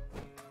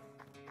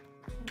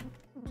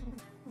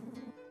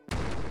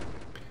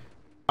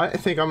 I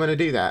think I'm gonna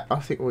do that. I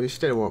think what you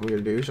still want me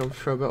to do is I'll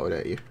throw a bottle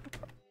at you.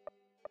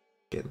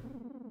 Again.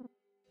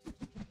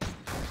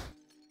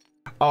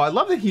 Oh, I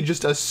love that he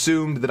just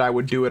assumed that I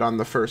would do it on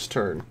the first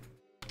turn.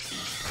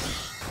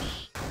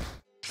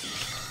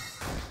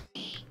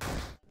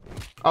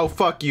 Oh,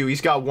 fuck you.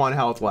 He's got 1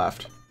 health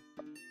left.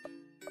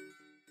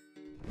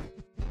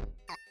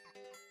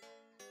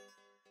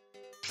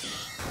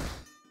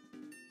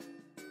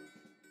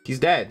 He's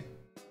dead.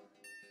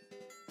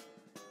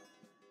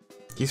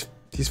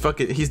 He's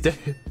fucking, he's dead.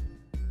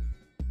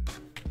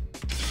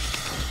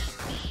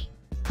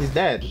 He's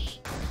dead.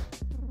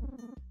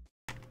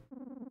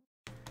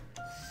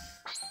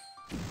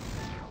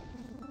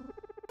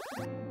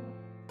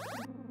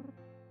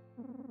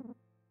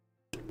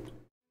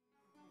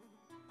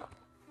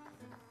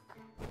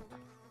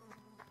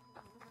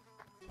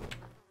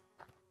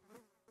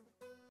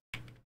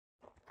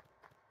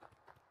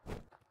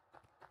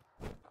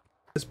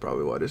 That's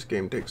probably why this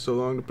game takes so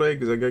long to play,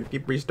 because I gotta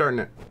keep restarting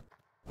it.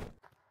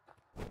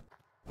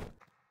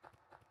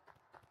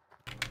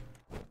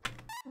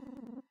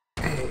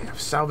 Hey, I've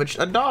salvaged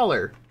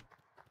 $1.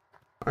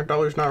 Our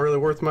dollar's not really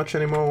worth much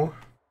anymore.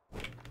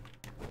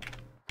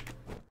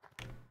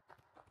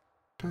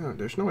 Oh,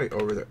 there's no way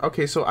over there.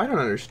 Okay, so I don't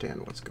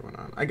understand what's going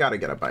on. I gotta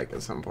get a bike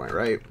at some point,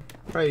 right?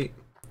 Right?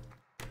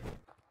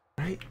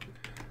 Right?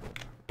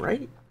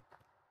 Right?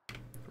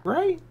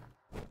 Right?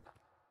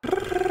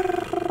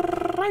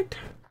 Right.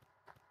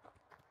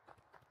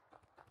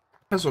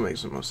 That's what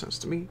makes the most sense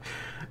to me.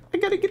 I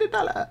gotta get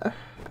 $1.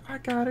 I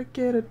gotta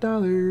get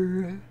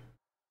 $1.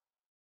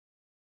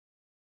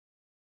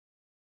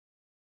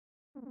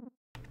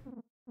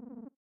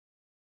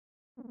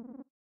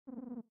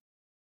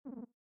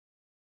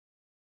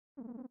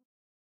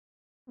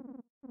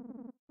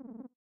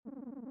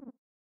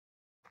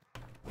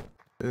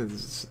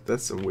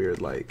 That's some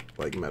weird like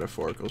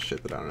metaphorical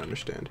shit that I don't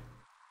understand.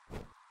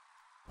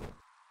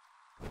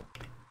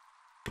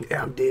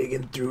 Yeah, I'm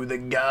digging through the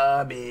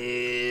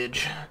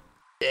garbage.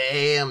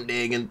 Yeah, I'm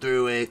digging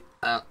through it.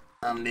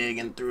 I'm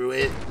digging through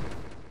it.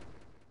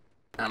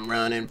 I'm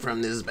running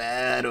from this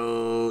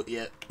battle.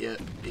 Yep.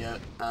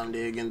 I'm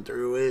digging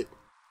through it.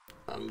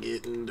 I'm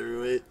getting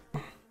through it.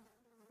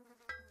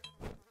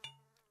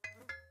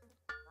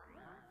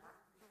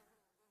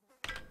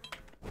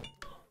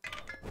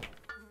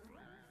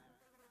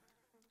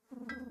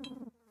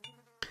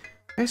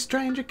 Hey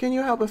stranger, can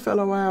you help a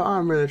fellow out?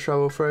 I'm really in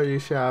trouble. For you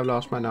say I've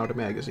lost my Naughty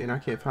magazine. I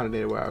can't find it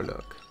anywhere I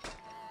look.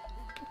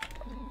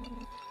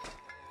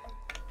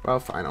 Well,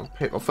 fine.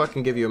 I'll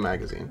fucking give you a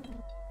magazine.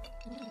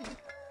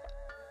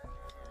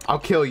 I'll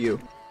kill you.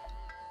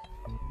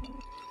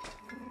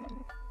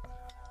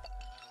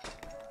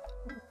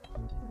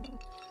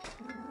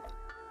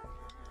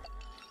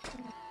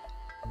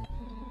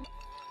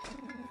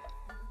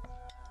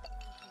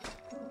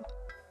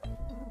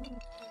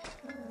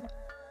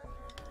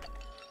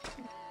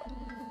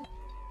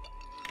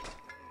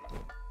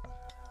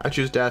 I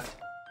choose death.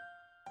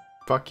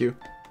 Fuck you.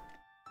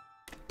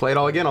 Play it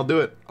all again, I'll do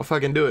it. I'll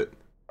fucking do it.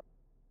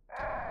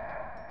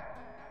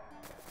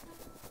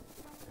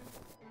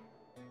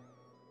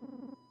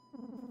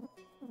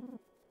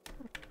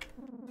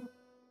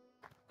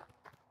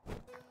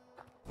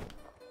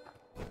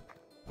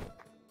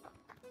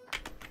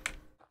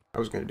 I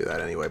was gonna do that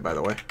anyway, by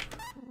the way.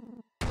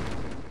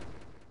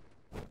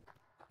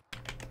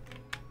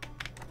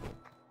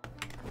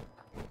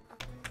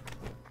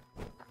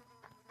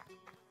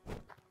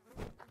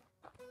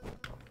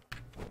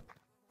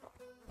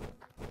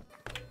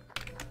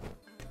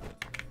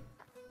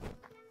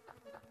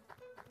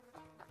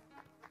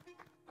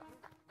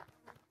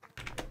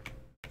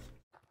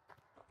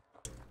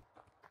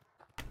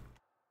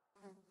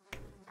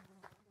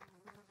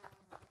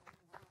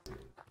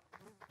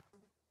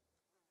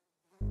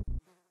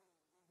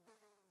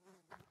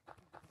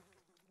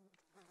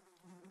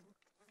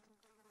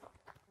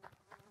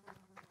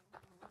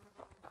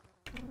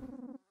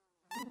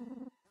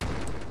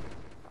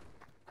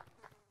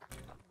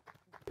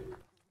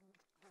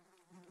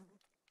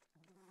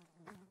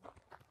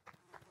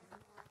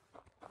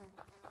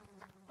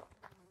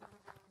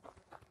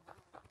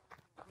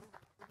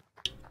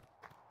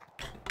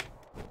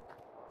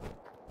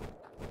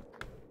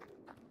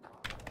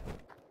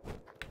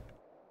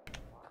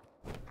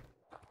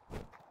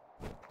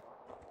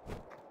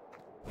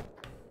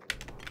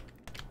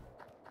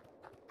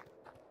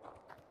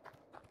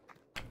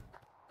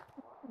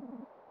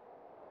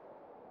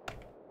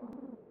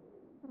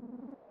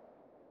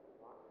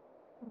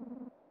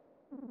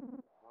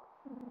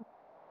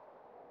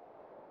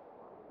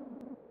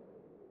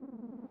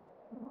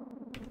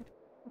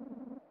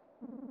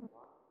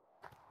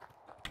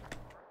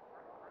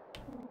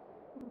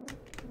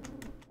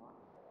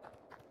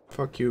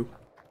 Fuck you.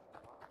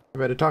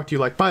 I've had to talk to you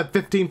like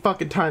 15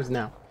 fucking times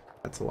now.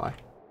 That's a lie.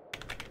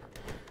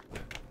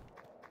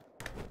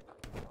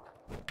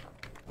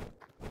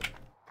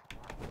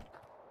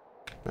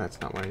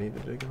 That's not where I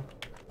needed to go.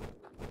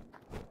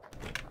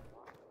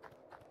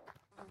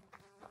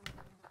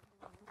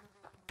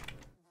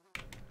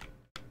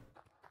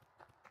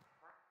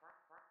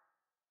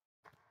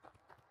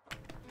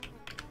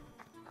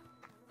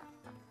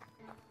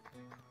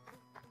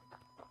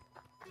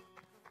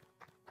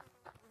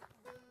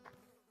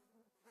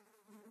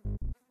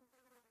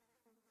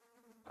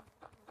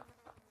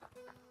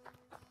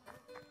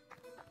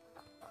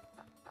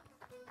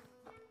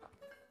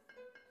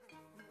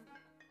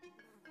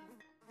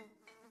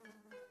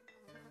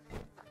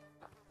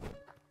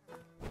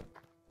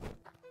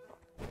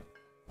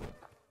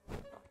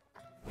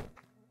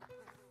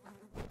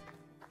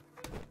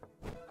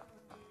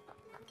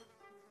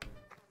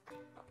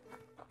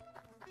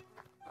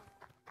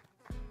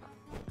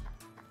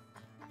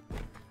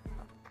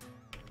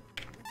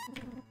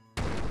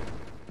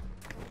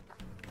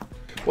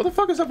 What the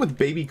fuck is up with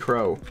Baby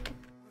Crow?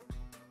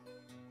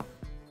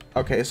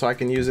 Okay, so I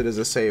can use it as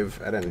a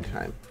save at any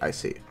time. I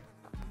see.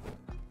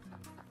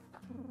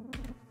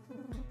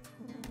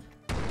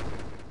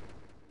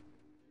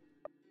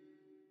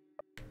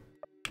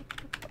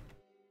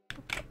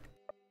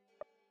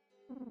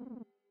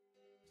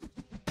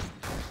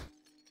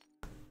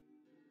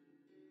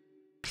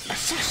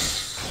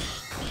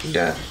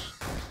 Yeah.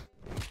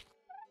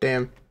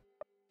 Damn.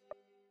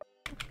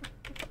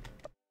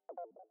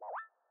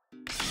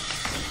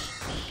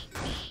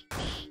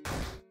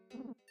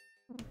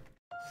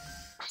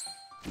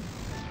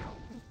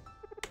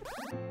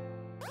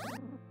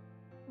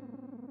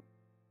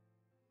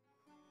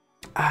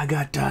 I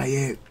got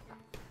tired.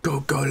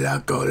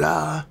 Coca-Cola,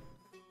 cola.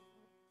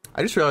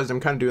 I just realized I'm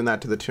kind of doing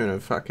that to the tune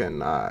of fucking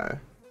Mr.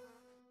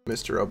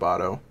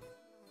 Roboto.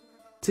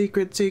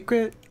 Secret,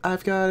 secret,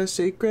 I've got a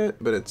secret,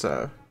 but it's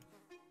what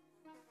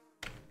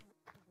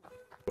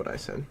I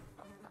said.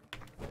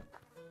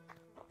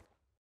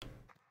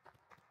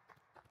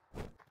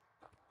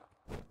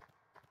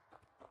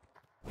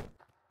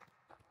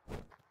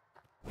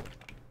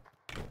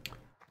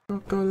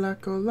 Coca-Cola,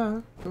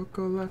 cola,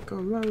 Coca-Cola,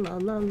 cola, la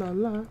la la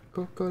la,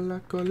 Coca-Cola,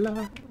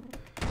 cola.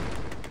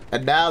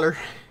 $1.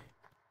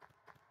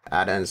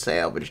 I done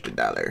salvaged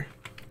 $1.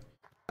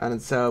 I done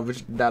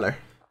salvaged $1.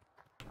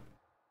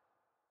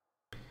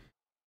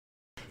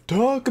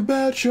 Talk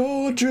about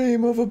your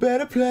dream of a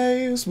better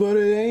place, but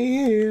it ain't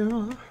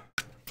here.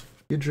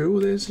 You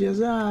drew this,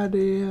 yes I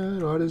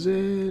did. What does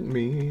it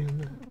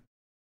mean?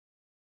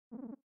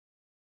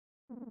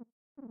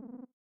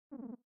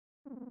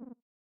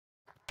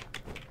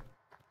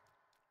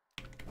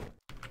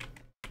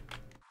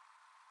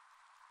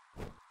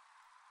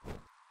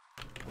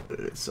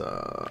 It's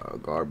a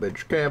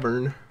garbage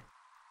cavern.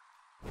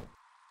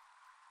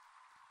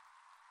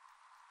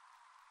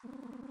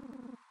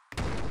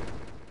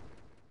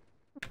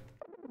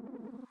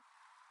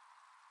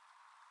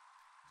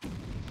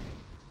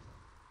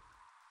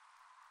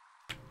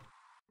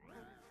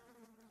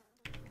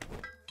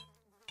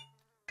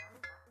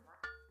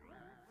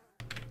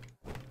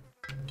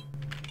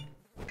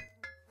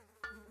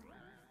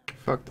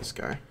 Fuck this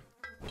guy.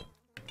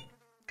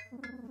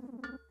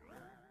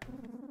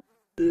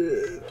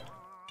 Ugh.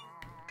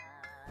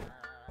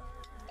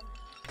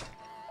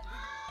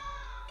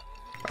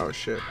 Oh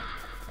shit.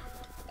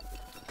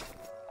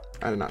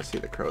 I did not see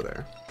the crow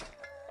there.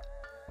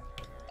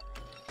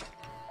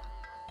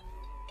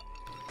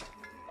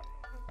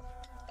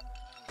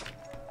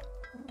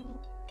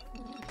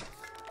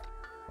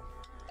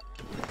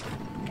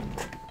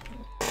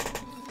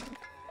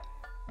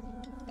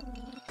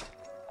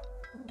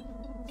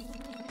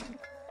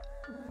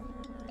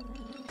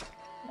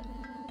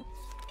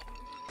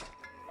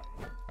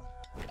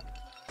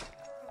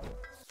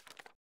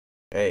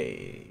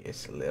 Hey,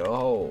 it's a little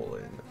hole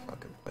in the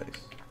fucking place.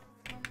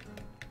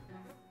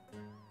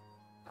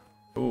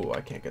 Ooh,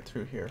 I can't get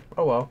through here.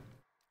 Oh well.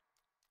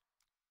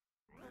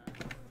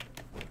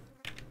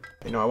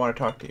 You know, I want to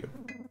talk to you.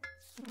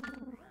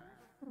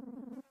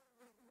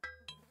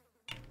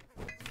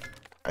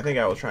 I think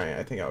I will try.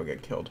 I think I will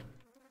get killed.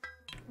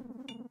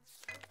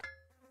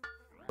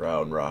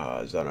 Brown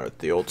Rajas unearthed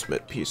the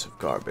ultimate piece of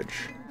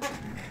garbage.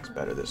 It's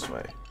better this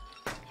way.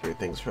 Fewer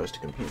things for us to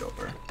compete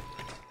over.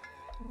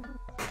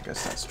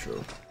 Guess that's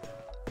true.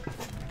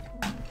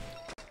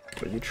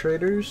 Are you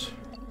traders?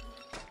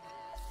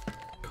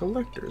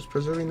 Collectors,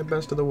 preserving the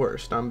best of the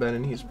worst. I'm Ben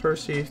and he's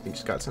Percy.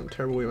 He's got something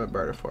terrible, we might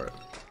barter for it.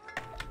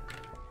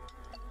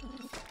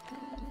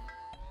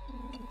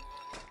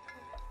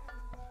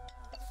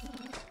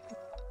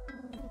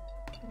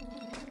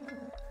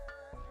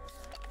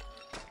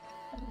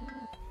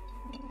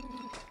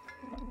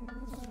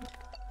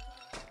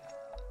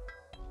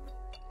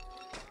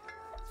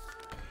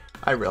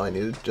 I really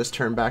need to just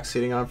turn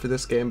backseating on for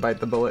this game, bite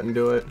the bullet and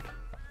do it.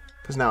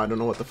 Because now I don't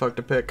know what the fuck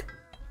to pick.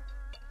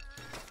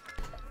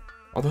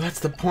 Although that's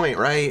the point,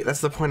 right?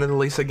 That's the point of the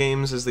Lisa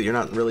games, is that you're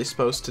not really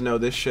supposed to know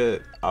this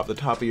shit off the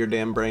top of your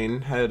damn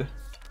brain head.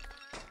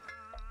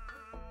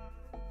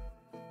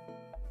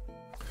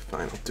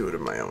 Fine, I'll do it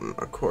in my own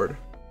accord.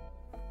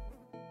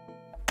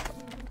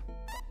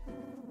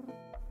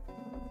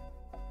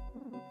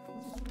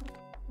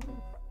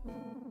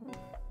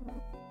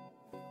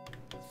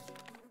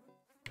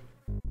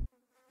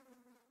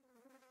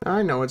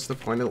 I know it's the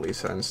point of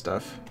Lisa and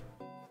stuff.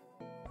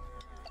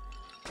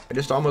 I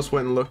just almost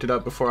went and looked it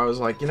up before I was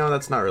like, you know,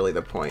 that's not really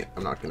the point.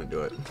 I'm not gonna do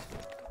it.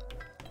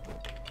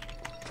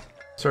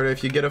 Sort of,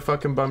 if you get a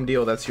fucking bum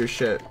deal, that's your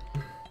shit.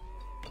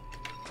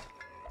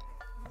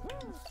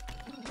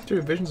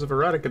 Dude, visions of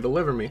erotica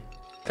deliver me.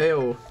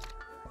 Ayo.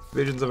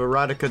 Visions of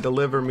erotica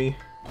deliver me.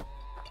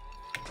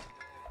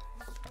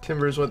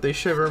 Timber's what they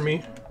shiver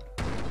me.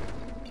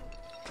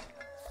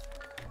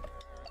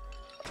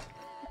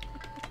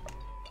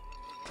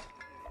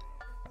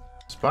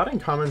 Spotting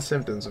common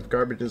symptoms of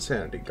garbage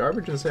insanity.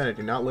 Garbage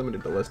insanity not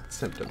limited to listed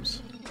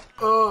symptoms.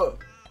 Oh!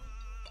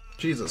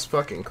 Jesus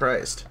fucking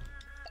Christ.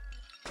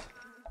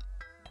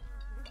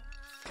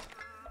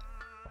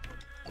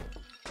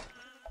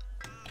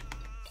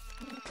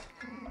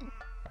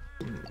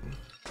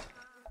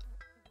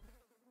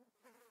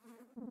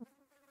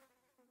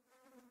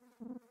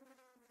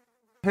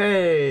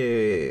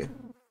 Hey!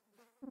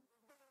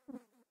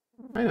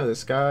 I know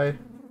this guy.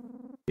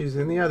 He's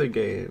in the other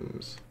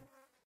games.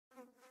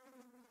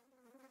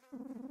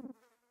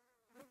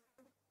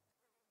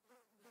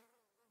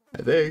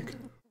 I think.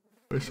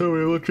 Or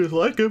somebody looks just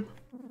like him.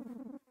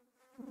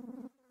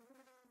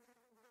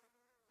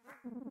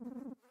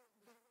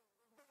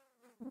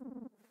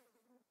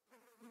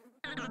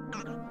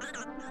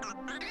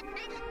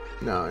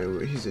 No,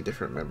 he's a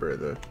different member of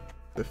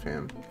the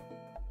fam.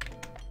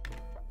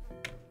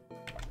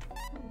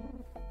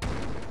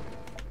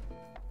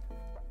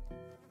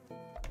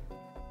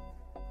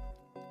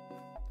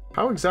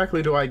 How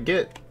exactly do I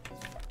get?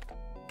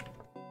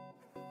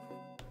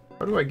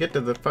 How do I get to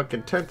the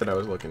fucking tent that I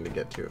was looking to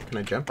get to? Can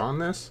I jump on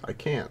this? I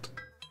can't.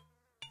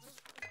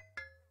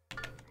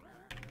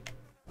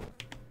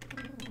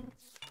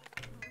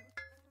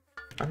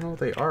 I don't know what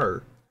they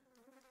are.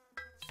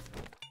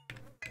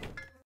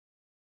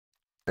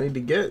 I need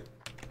to get...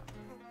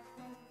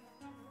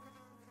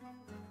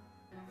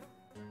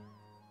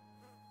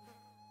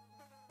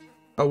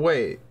 Oh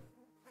wait.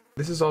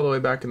 This is all the way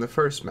back in the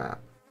first map.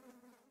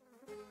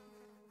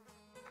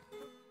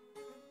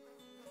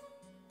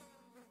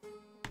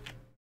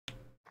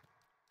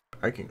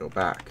 I can go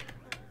back.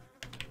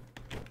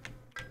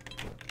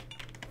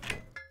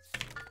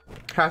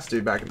 Has to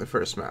be back in the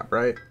first map,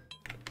 right?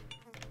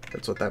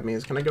 That's what that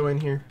means. Can I go in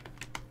here?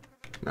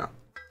 No.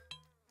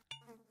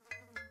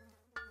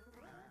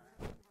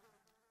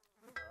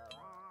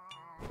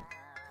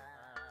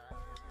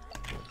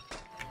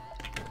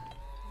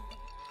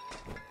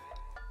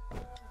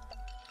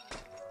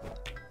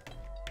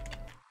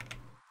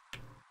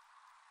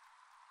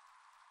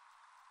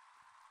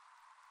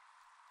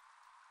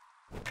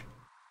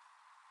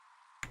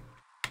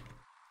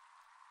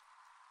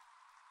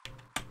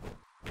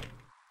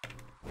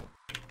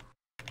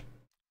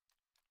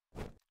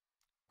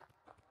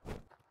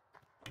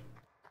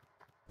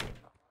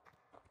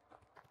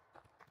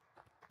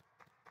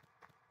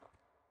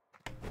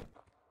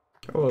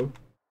 Hello.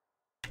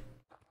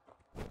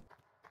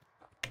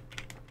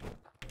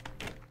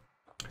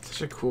 It's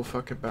such a cool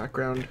fucking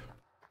background.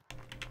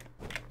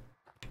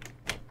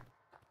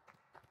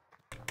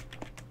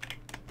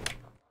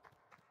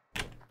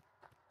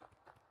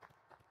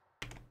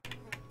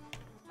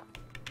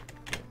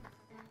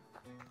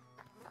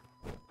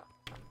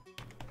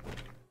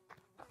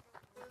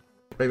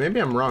 Wait, maybe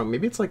I'm wrong.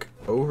 Maybe it's like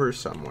over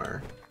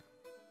somewhere.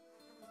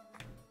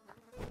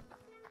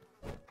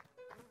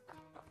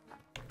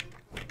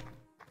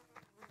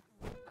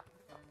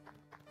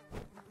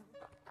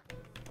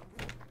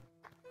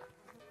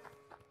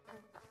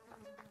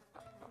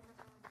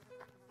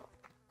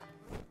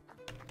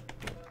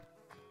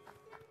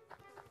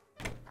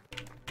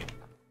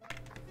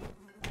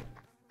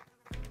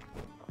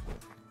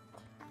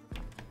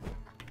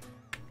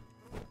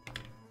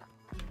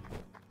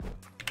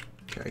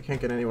 I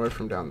can't get anywhere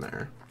from down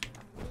there.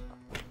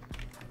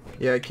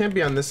 Yeah, it can't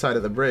be on this side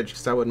of the bridge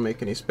because that wouldn't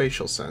make any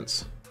spatial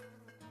sense.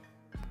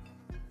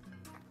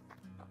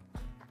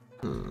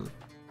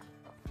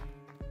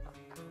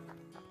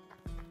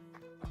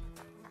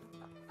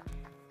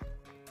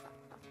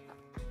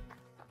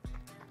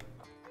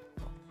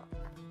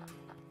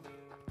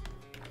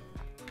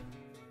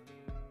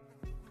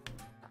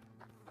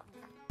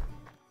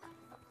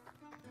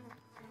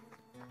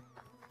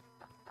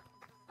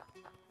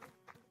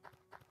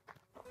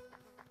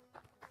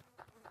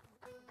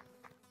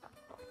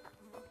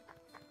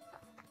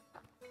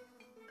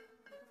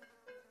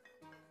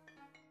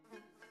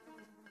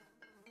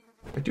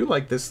 I do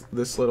like this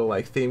little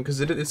like theme because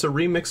it's a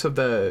remix of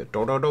the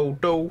do do do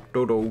do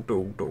do do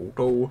do do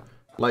do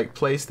like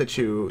place that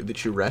you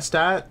rest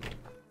at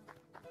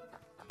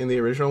in the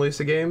original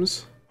Lisa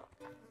games.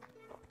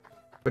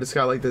 But it's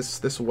got like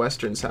this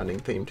Western sounding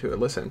theme to it.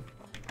 Listen.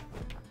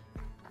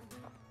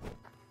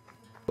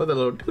 With a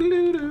little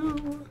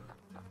doo-doo-doo.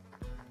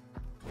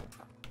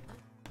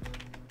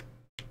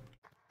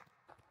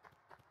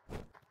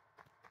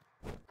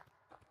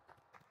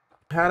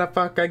 How the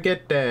fuck I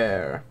get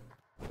there?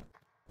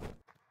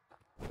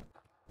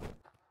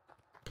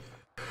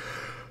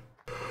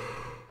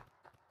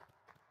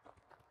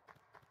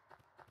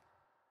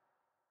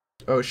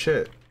 Oh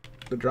shit,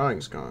 the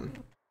drawing's gone.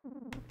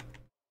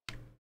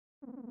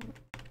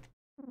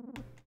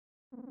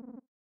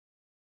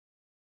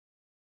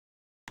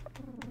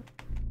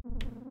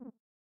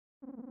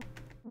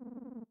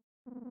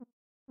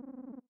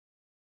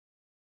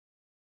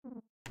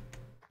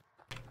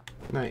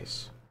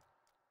 Nice.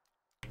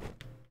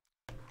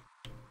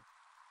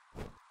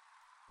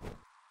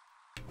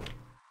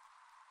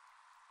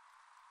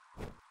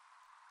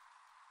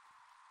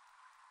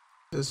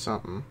 This is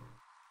something.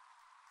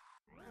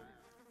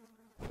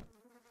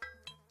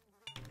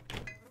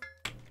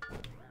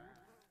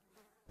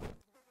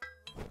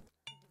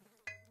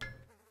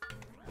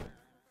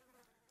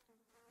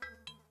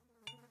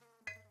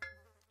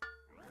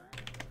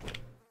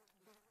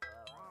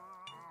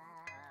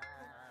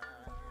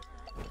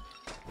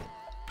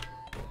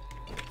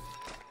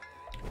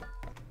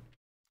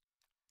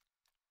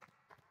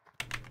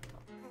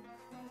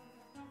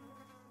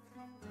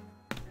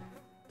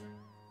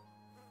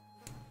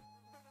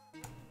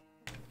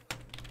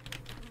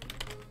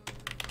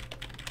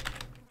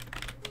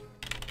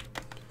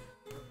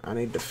 I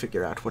need to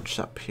figure out what's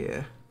up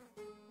here.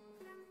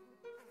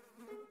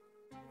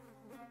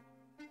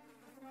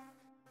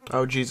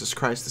 Oh, Jesus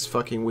Christ, this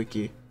fucking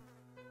wiki.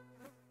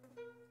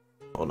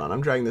 Hold on,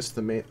 I'm dragging this to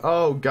the main.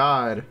 Oh,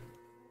 God.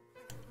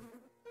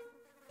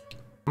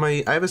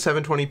 I have a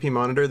 720p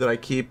monitor that I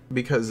keep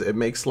because it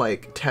makes,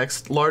 like,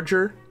 text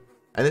larger.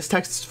 And this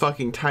text is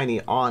fucking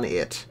tiny on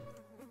it.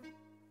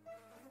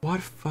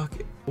 What fuck?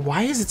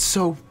 Why is it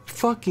so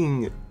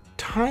fucking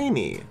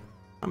tiny?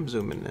 I'm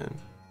zooming in.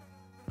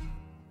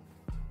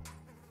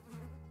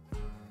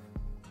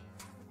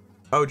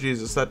 Oh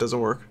Jesus, that doesn't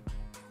work.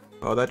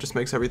 Oh, that just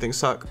makes everything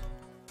suck.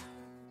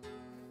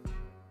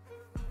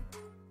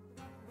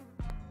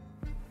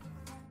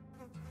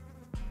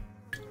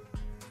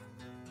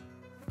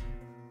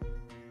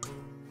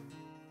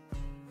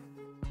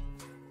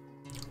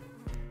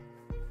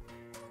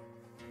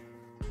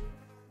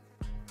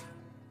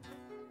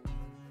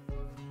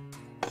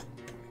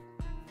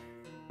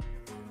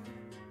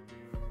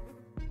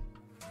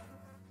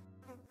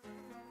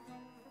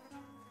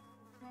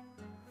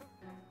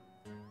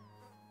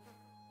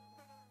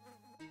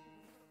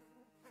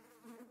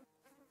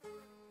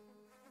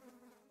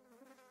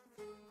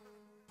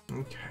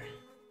 Okay.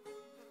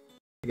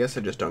 I guess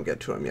I just don't get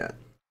to him yet.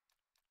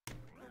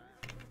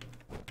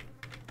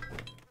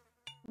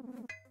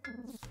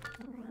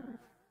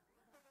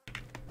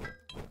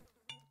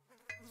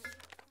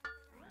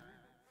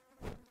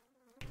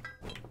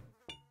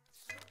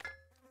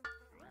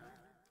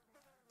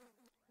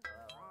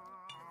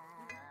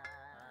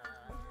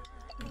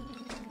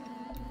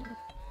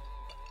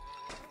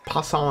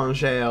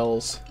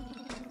 Passengers.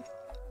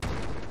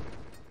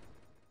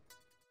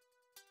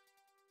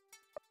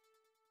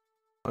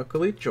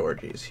 Luckily,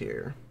 Georgie's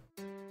here.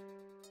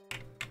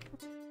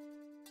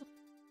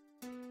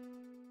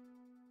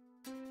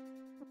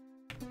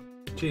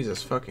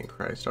 Jesus fucking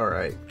Christ,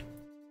 alright.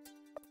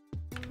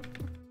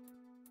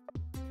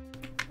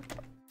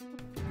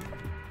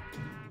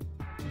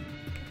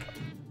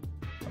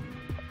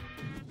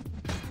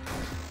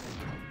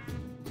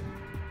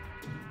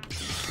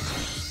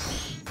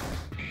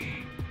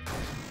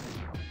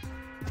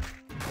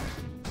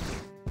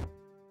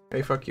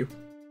 Hey, fuck you.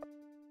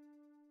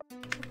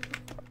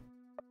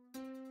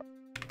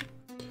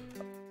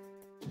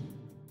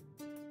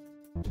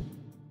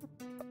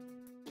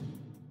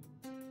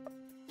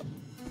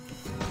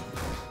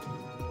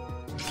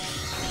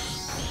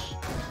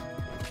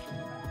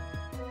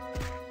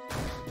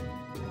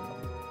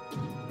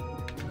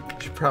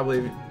 Should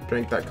probably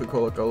drink that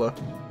Coca-Cola.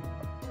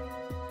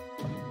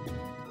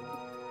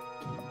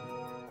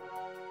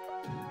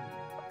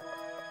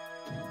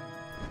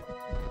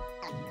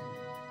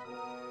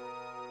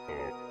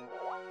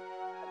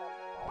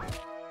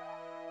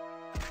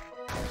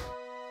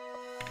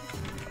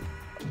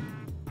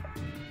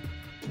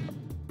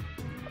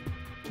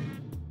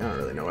 I don't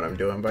really know what I'm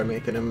doing by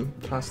making him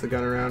toss the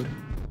gun around.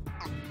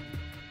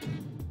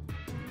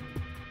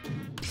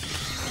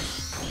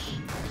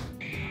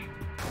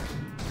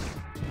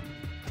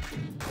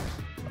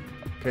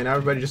 Okay, now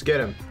everybody just get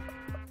him.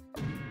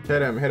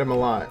 Hit him a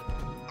lot.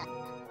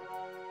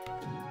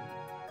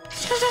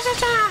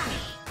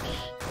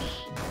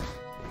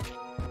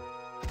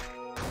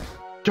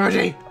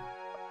 Georgie!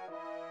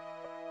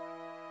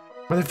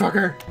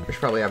 Motherfucker! I should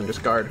probably have him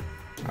just guard.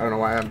 I don't know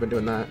why I haven't been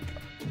doing that.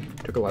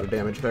 Took a lot of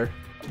damage there.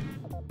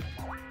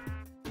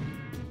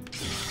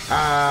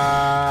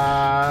 Ah!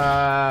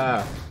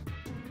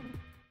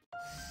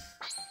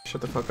 Shut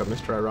the fuck up,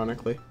 Mr.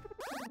 Ironically.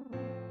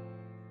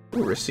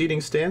 Ooh, receding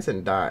stance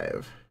and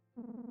dive.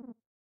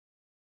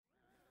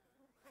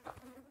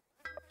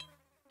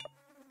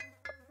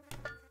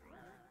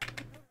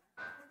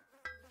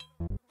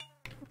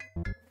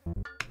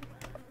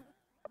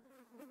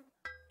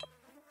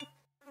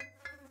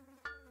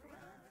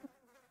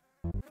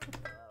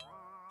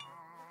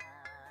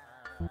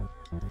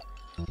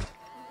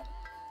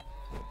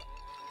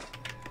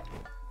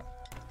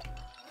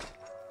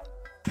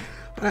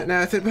 Right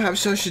now, I think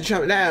perhaps I should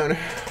jump down.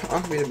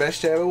 I could be the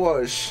best I ever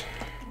was.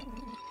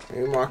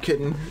 Am I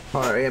kidding?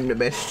 I am the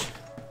best.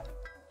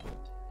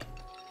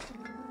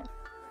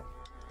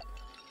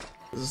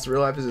 Is this real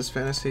life? Is this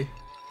fantasy?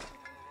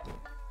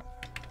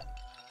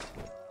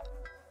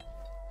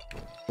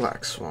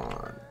 Black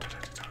Swan.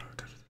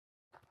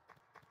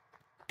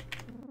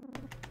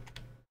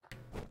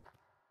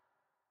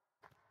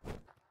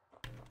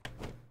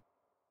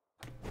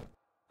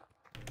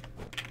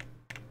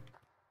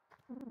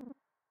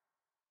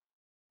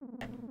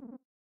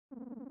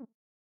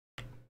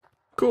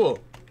 Cool.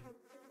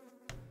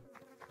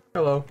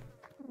 Hello.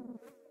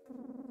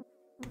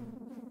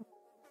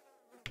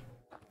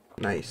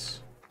 Nice.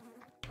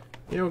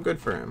 You know, good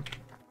for him.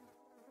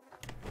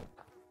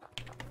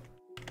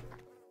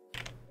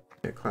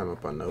 Can't climb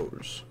up on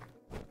those.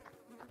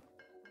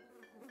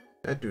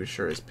 That dude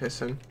sure is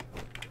pissing.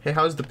 Hey,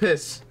 how's the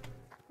piss?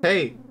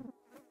 Hey!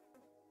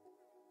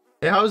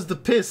 Hey, how's the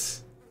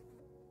piss?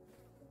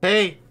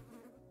 Hey!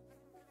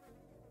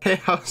 Hey,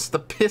 how's the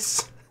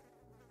piss?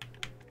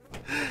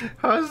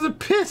 How's the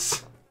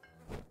piss?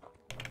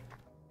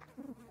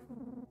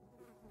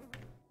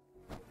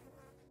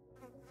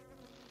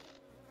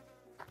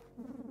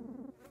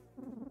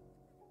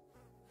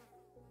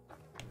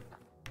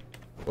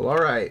 Well,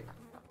 alright.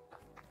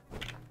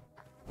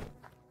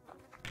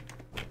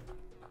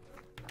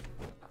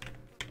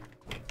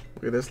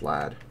 Look at this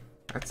lad.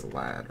 That's a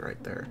lad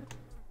right there.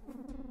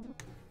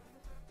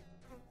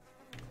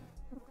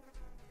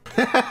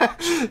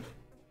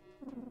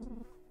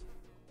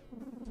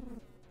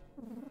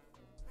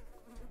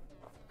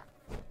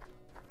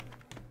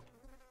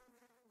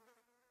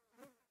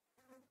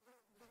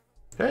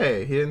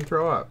 Hey, he didn't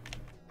throw up.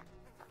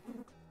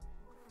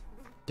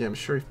 Yeah, I'm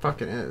sure he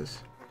fucking is.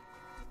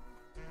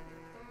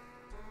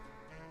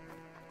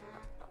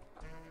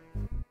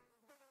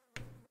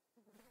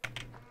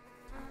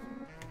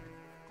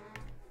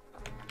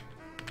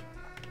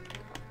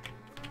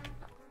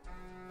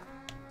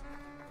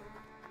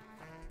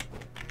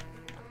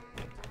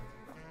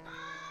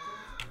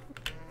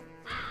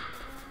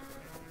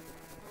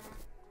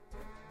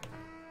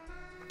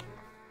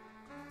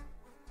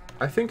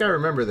 I think I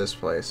remember this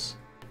place.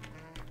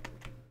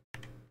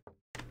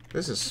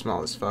 This is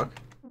small as fuck.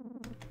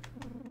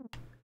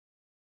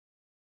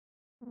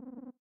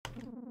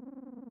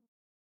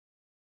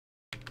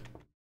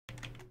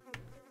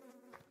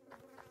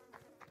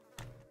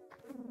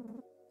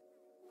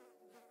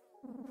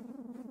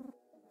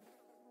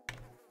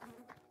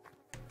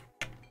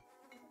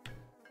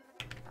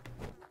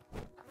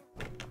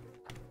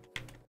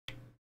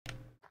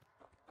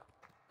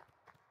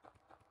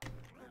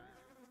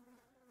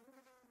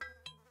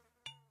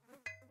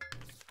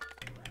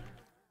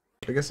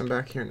 I guess I'm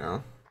back here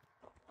now.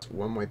 It's a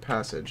one-way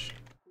passage.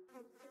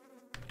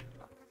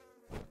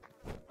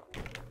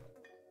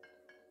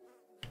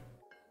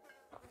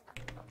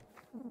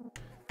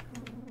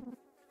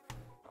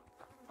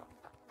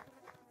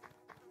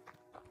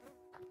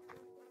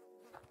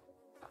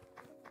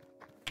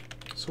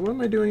 So what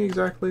am I doing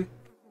exactly?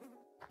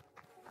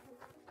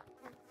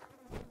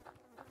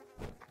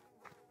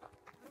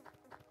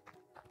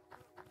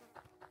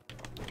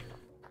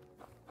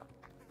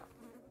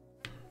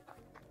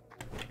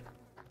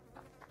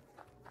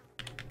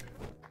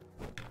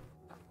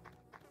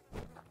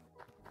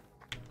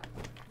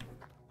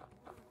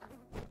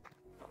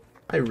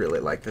 I really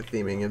like the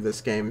theming of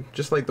this game.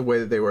 Just like the way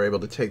that they were able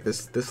to take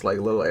this like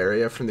little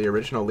area from the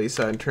original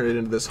Lisa and turn it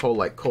into this whole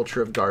like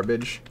culture of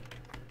garbage.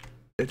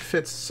 It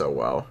fits so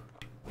well.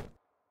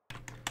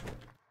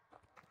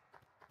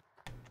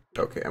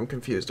 Okay, I'm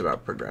confused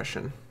about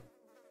progression.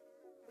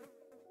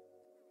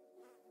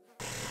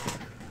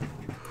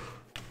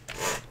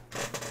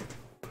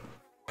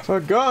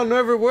 I've gone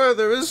everywhere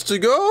there is to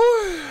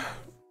go.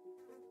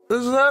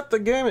 Is that the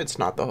game? It's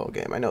not the whole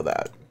game, I know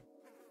that.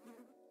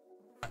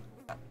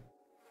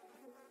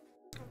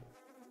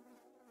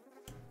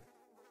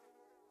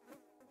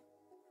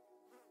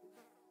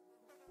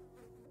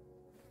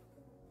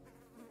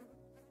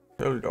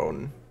 Hold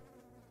on.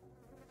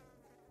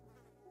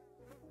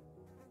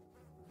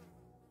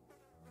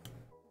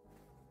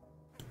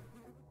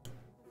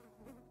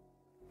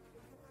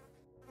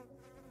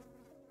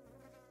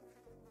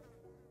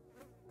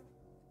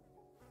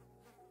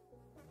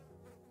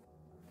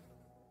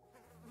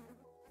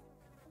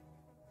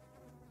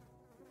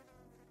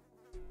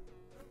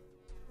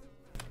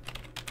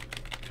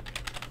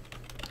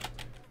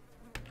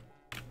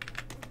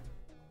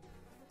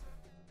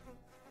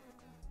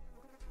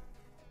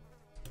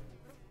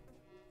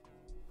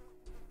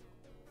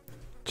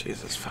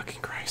 Jesus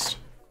fucking Christ.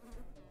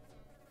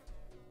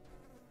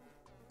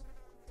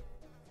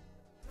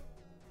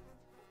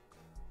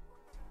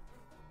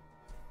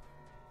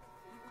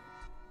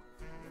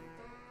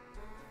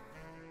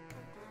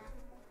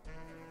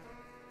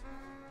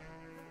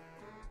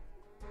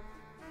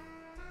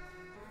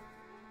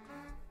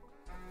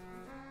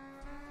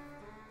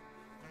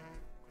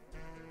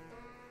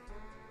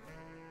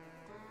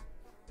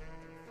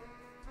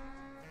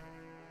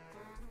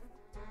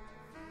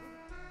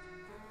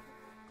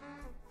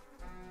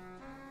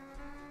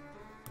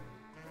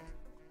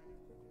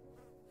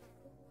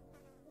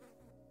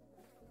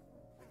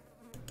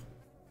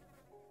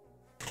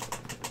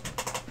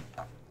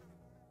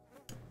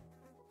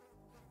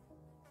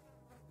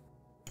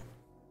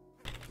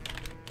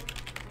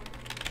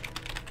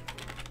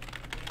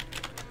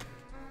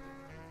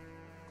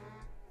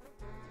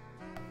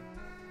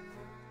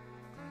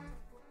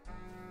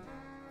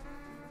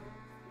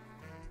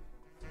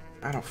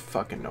 I don't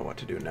fucking know what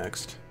to do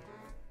next.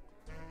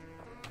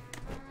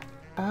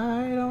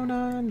 I don't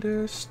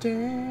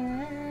understand.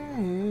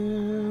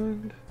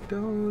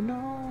 Don't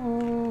know.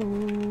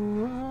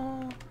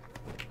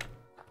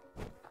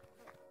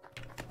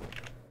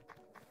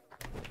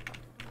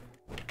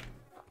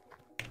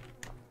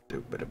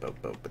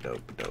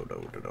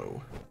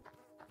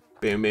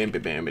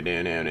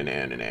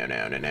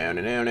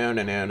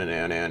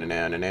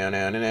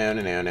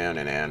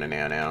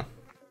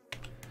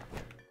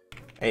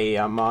 Hey,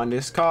 I'm on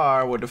this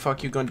car. What the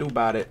fuck you gonna do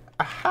about it?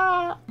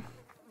 Aha!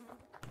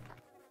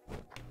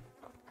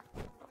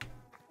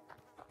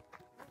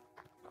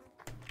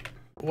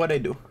 What'd I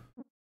do?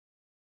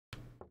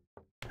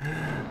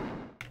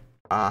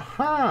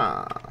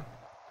 Aha!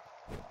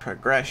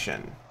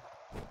 Progression.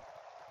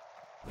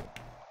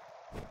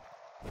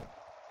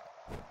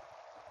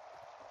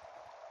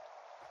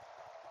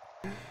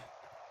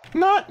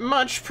 Not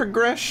much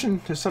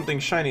progression. There's something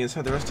shiny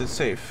inside, the rest is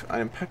safe.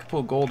 An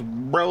impeccable gold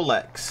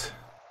Rolex.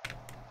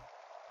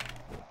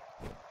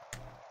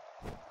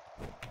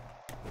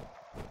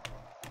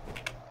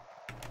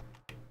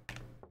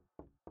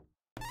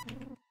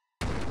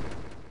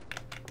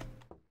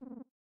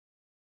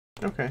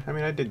 Okay, I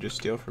mean, I did just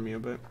steal from you,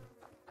 but...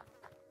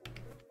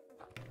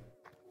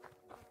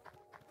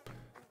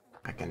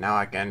 now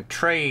I can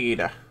trade.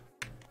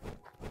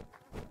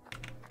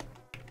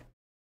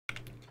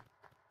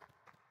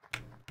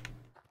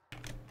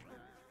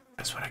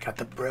 That's what I got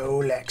the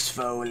Rolex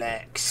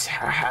Folex.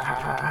 Ha ha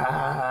ha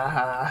ha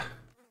ha.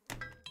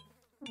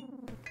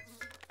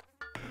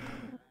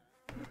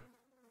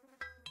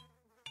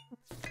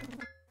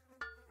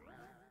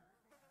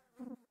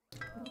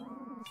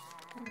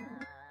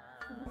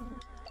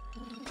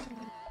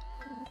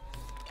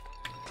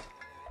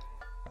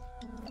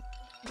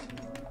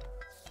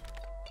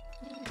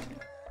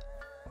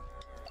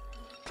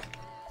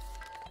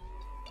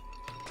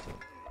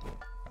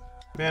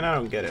 Man, I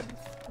don't get it.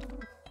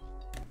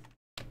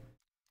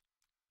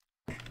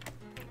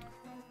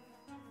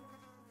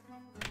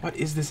 What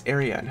is this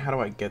area and how do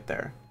I get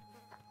there?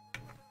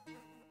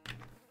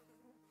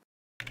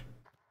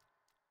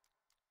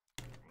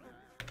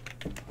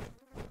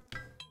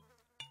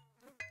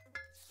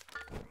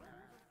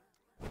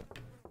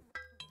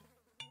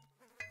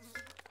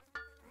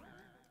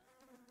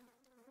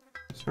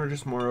 Is there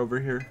just more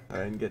over here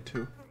that I didn't get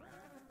to?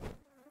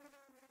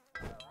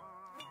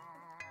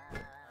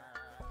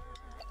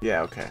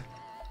 Yeah, okay.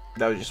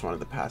 That was just one of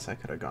the paths I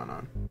could have gone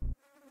on.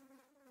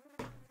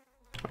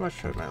 How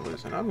much am I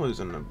losing? I'm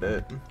losing a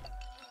bit.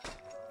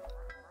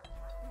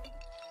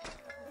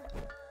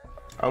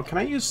 Oh, can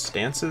I use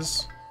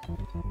stances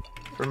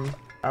from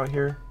out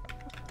here?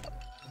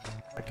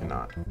 I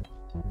cannot.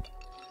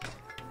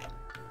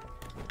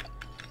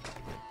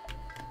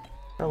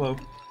 Hello.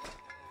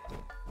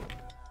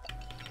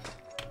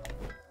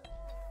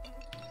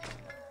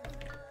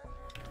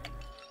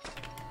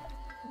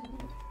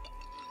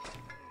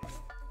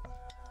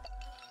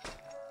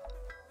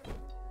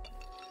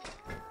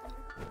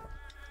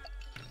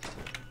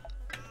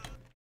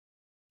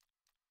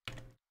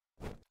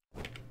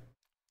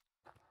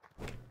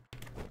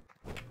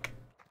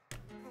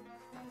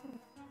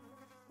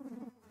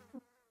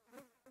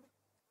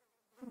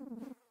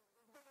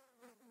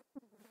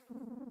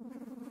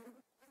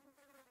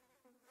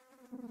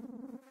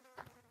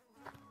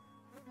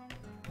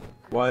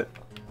 What?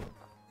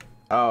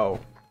 Oh.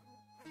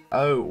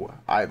 Oh,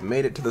 I've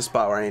made it to the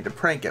spot where I need to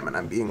prank him, and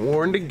I'm being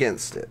warned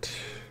against it.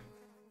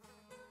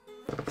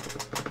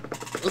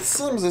 It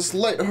seems this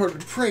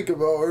lighthearted prank of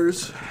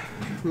ours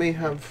may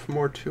have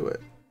more to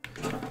it.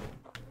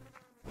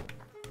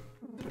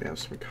 We have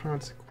some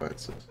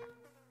consequences.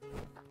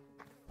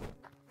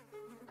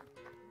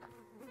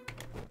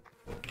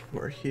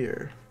 We're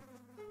here.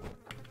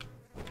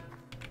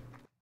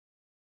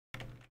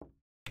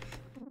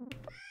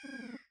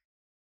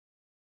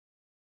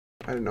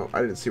 I don't know.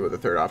 I didn't see what the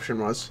third option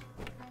was.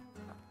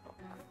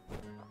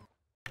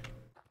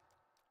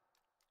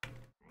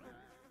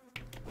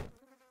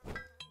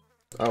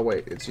 Oh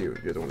wait, it's you.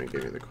 You're the one who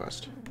gave me the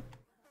quest.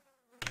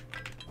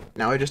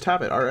 Now I just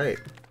have it. All right.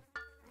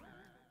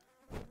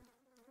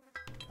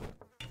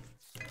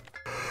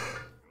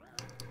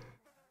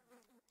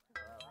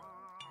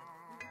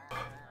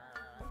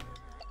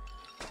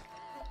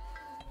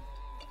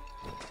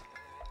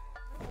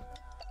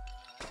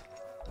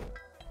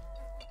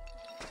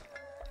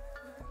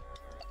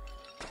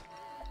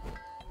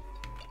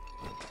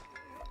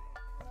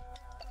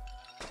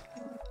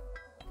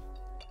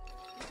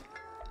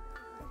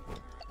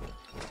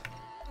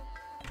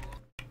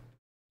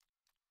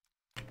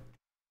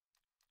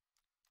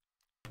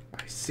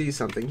 See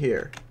something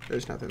here.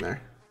 There's nothing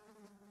there.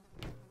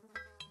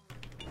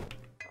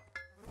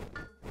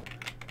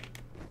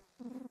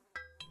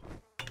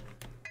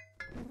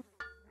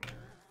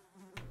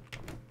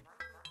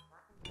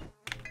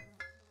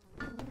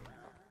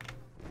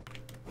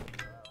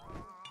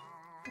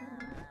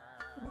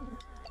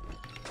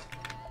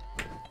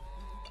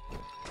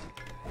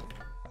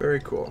 Very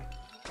cool.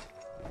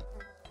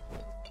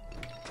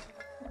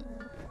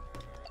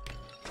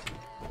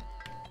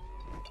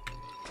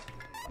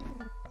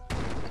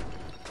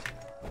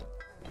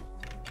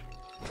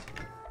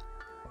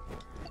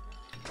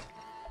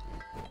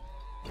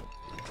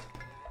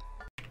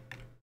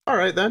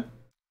 Alright then.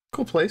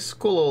 Cool place.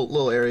 Cool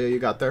little area you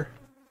got there.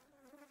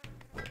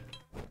 I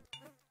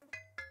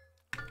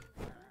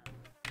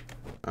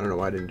don't know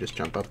why I didn't just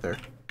jump up there.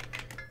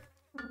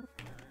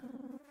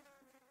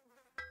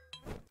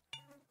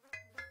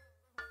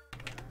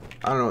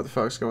 I don't know what the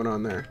fuck's going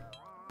on there.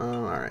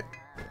 Oh, alright.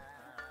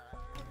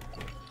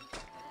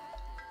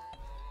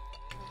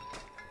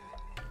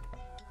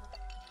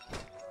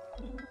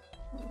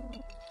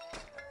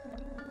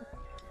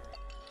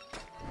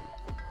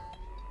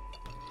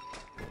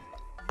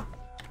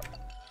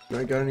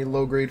 I got any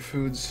low-grade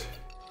foods?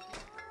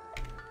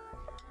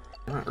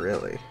 Not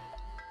really.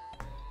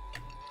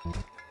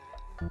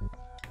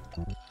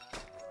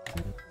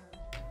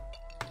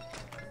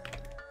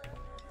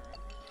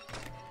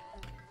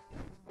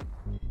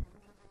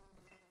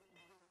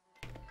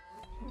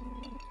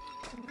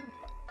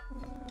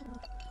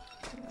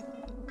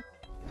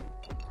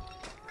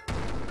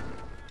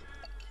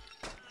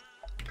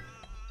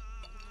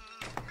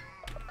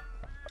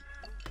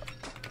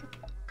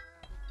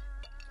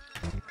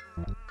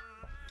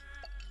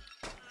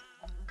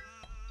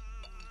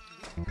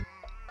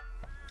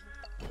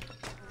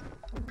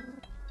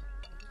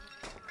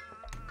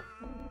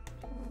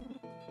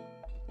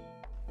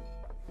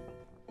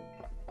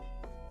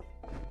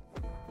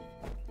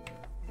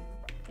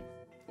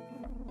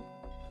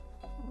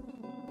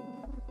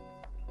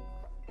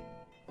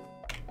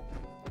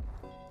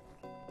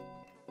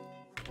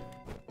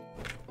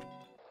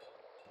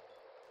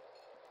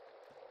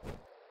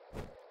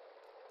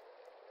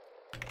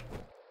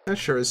 That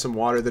sure is some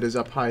water that is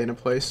up high in a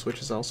place, which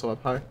is also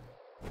up high.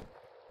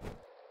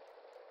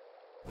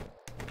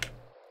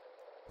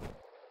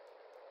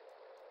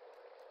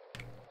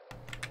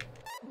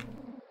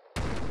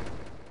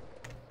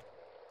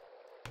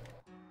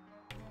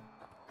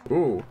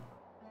 Ooh.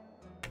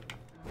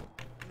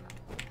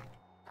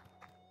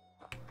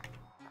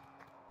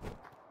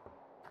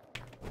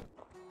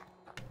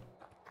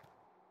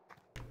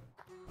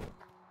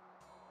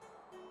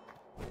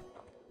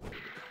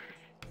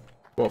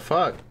 Well,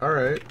 fuck.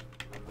 Alright.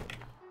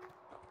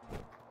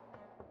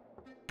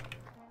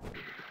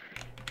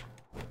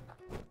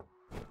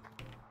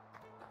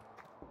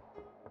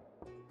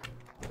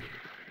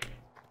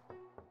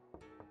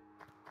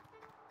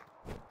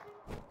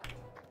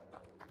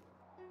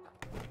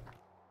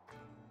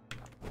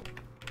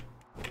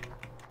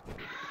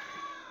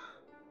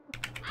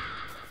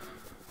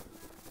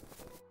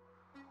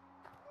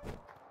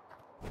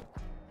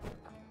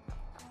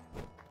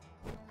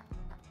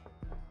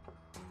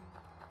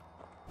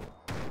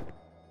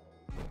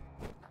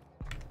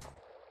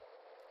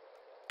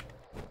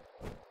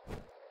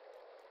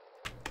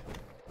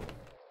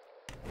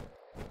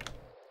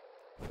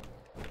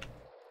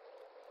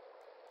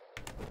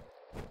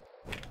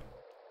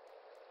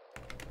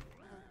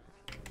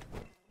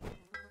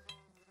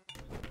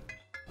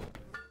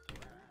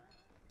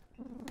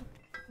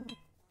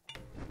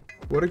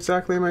 What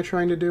exactly am I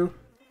trying to do?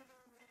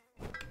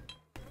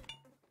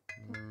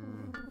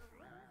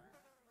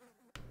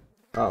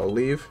 Oh,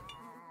 leave.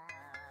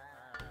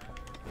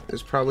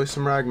 There's probably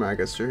some rag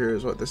maggots through here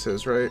is what this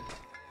is, right?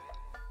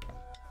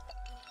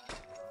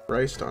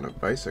 Christ on a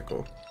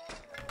bicycle.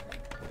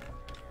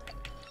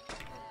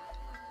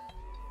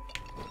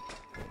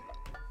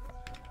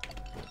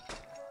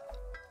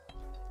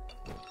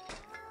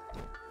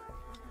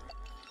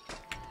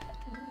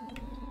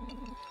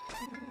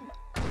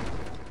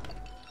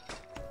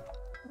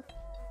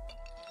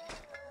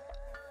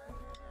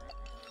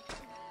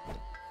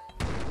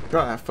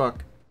 Ah,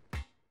 fuck.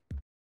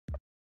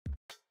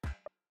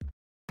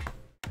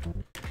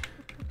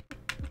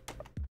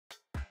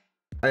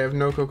 I have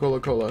no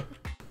Coca-Cola.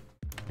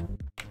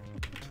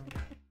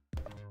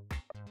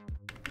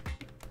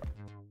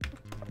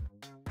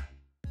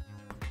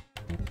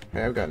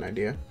 Hey, I've got an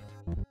idea.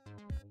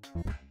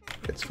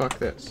 It's fuck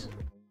this.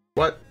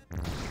 What?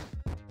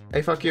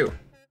 Hey, fuck you.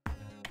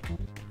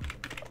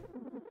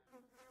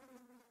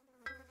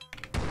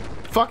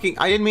 Fucking,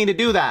 I didn't mean to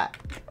do that!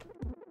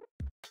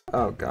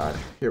 Oh god,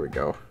 here we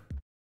go.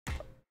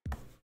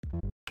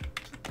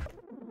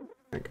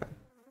 Thank god.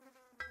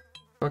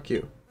 Fuck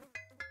you.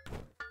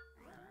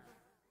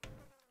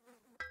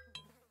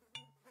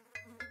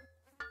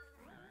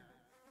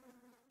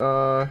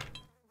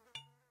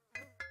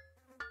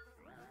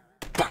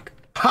 Fuck!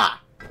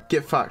 Ha!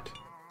 Get fucked.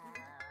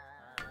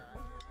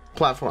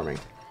 Platforming.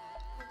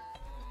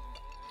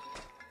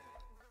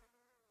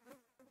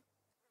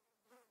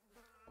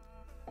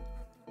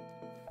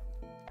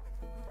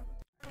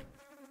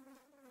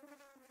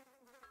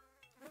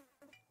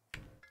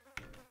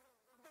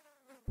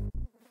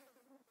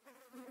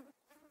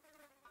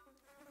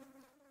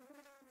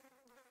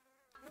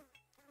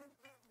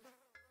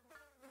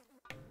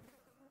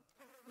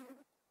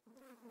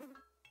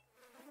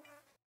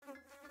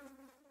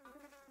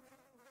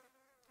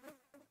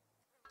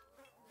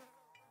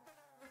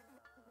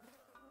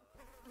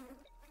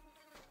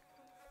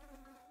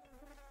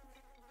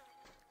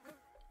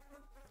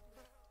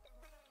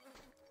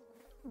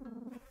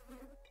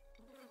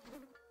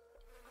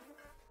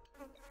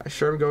 I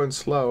sure am going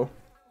slow.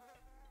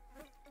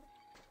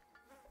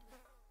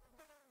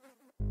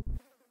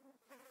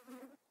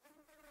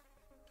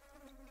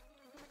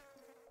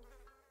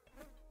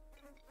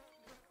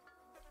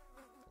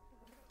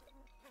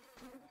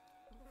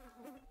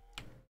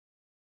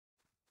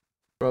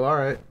 Well,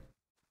 alright.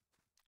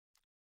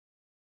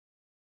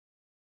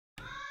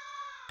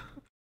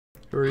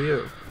 Who are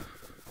you?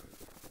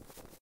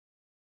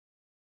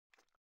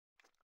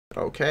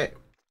 Okay.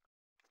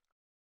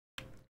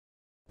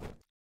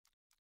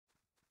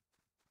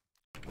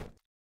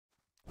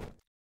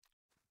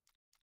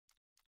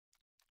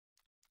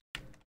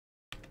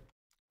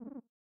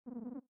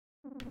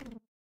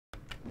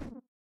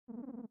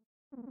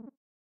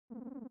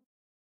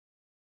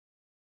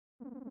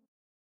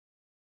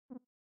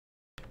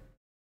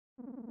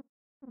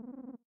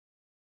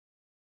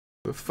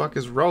 The fuck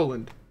is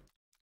Roland?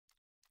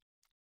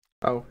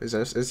 Oh, is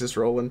this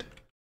Roland?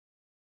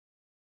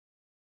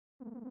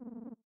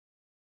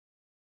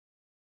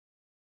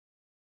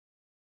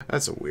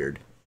 That's a weird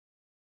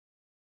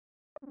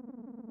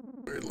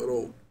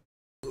little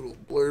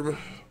blurb.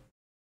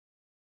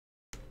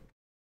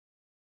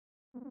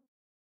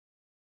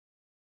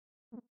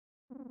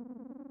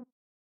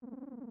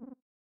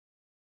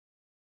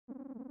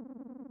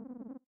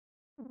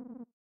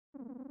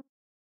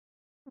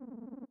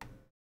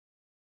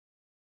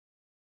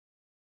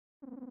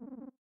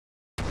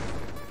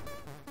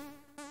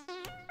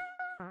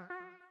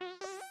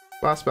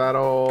 Boss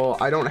battle.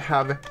 I don't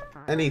have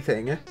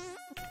anything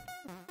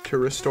to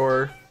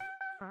restore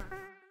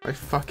my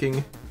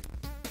fucking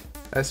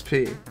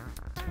SP.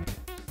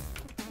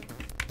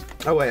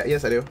 Oh wait,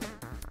 yes I do.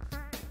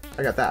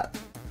 I got that.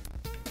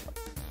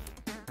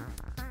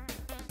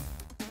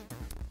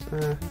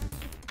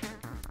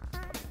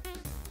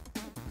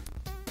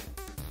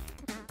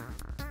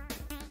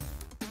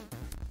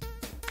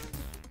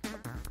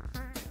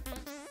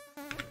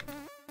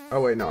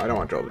 Oh wait, no, I don't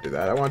want Joel to do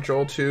that. I want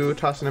Joel to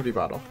toss an empty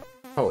bottle.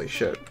 Holy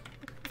shit.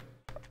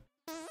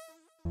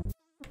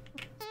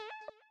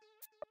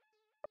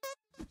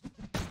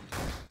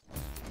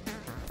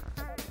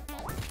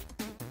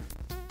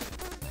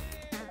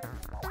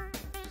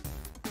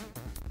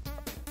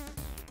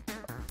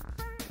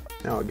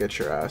 Now I'll get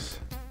your ass.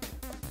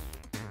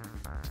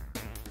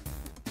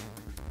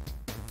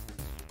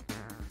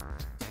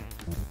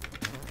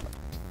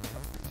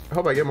 I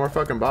hope I get more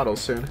fucking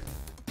bottles soon.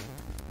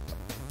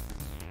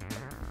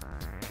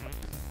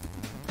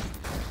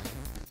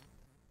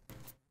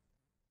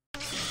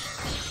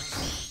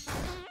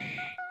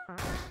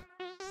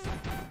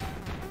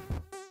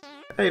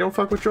 Hey, don't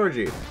fuck with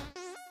Georgie.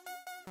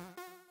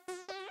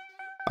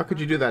 How could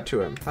you do that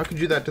to him? How could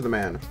you do that to the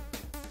man?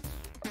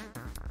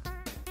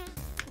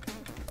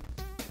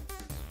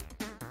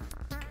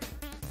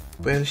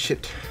 Well,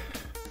 shit.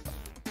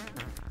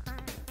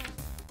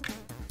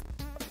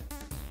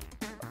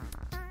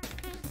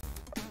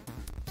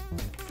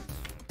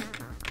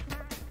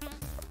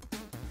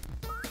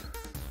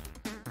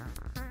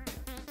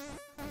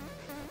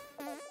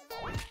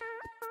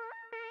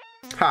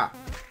 Ha!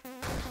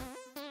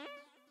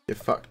 Get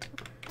fucked.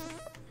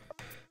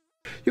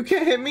 You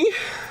can't hit me.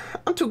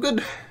 I'm too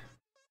good.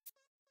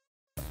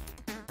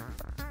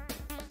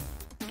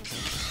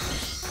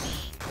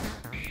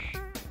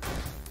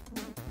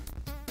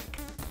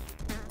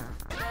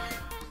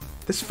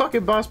 This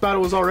fucking boss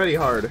battle was already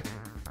hard.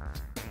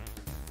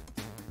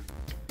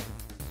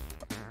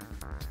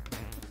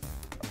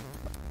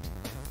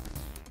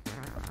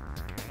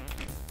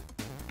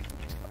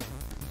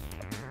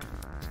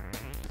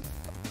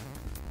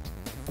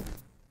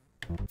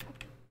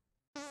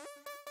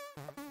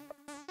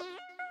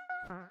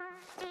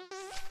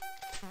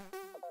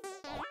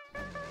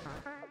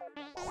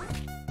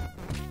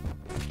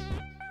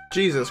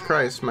 Jesus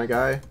Christ, my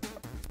guy.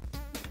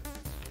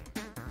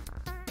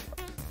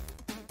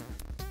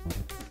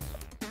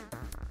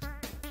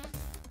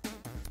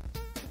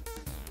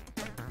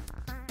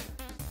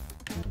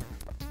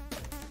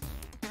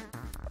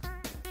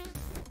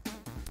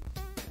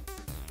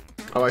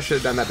 Oh, I should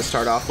have done that to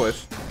start off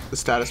with. The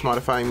status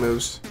modifying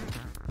moves.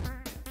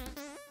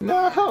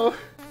 No!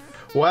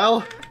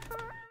 Well,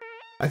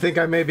 I think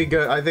I may be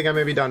good. I think I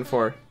may be done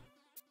for.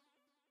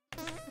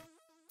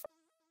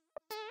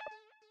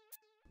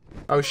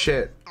 Oh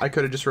shit, I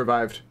could have just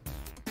revived.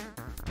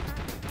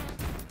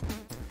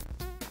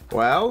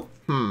 Well,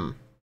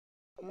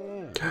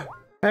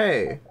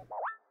 Hey.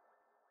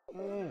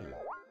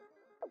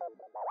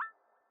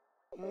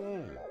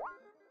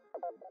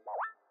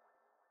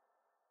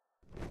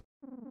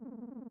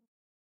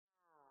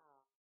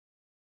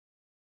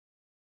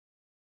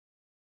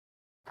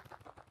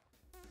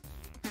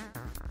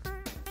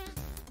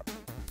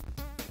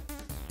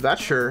 That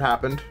sure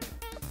happened.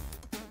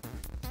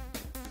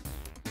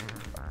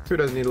 Who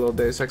doesn't need a little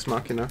Deus Ex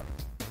Machina?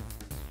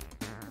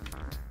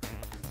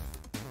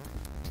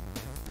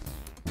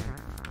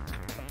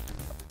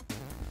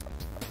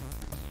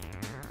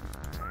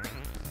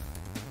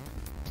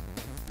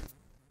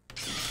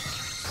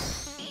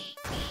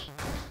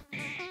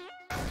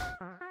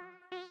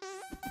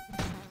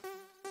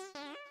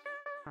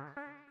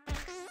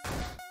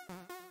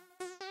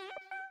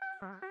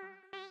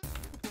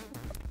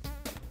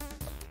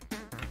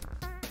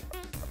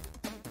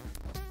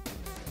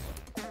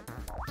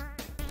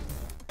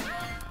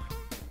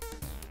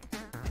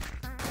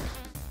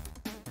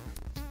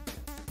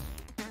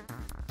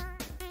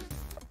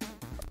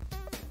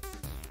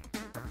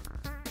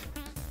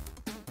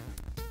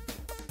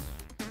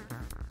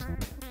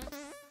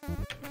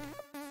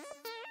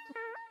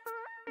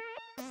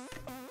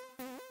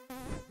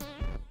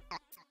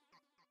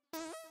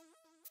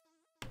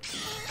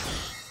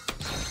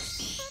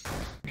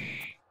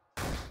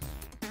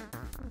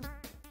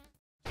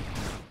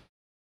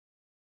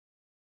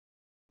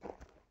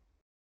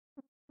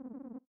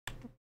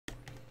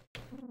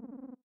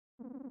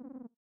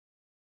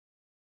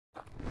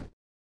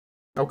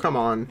 Oh, come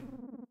on.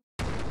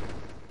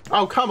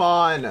 Oh, come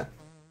on!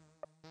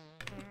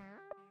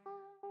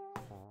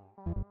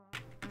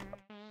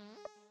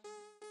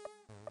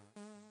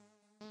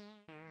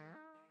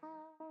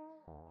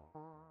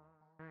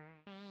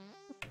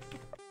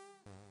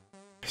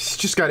 He's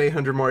just got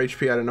 800 more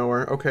HP out of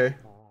nowhere. Okay.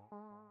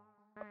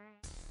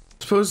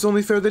 Suppose it's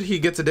only fair that he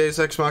gets a Deus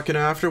Ex Machina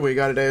after we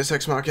got a Deus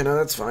Ex Machina.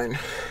 That's fine.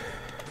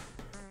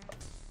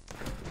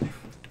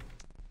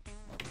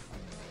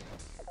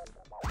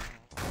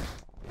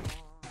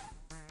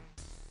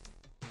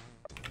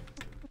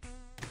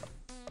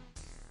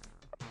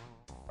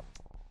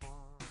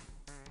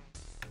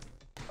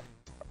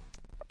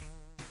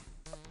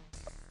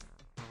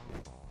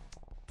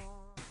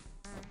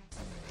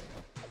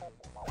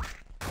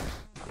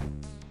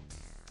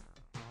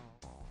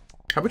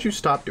 How about you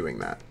stop doing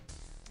that?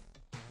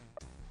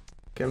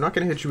 Okay, I'm not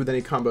gonna hit you with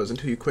any combos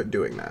until you quit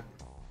doing that.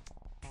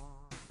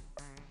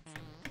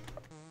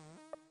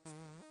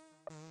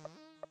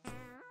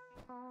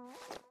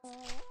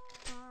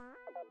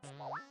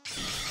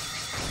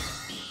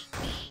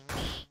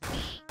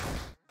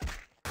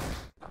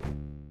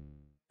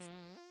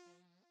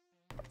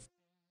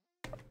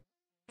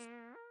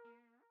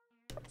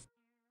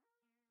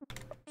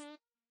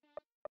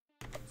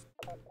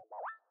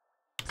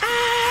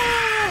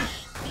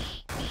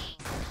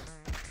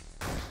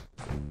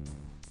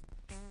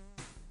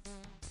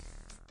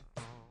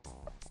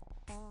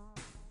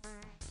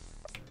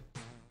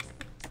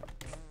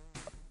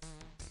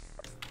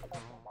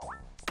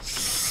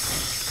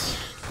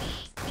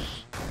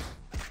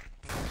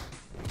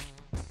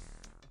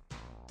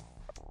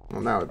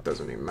 Well, now it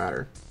doesn't even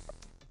matter.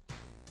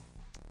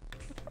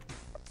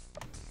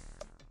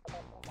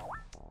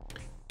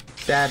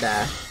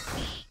 Dada.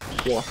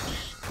 Whoa.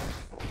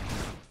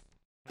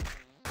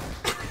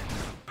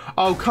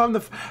 Oh, come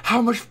the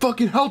how much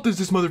fucking health does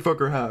this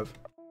motherfucker have?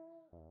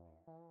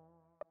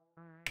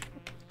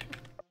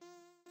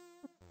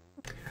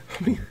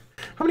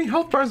 How many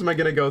health bars am I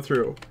gonna go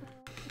through?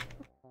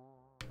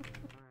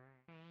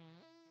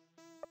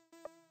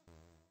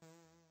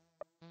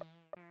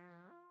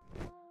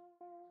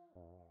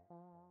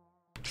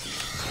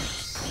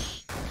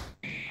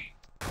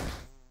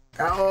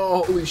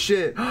 Oh, holy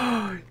shit.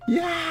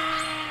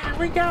 Yeah,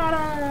 we got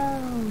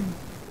him.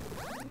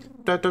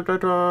 Goat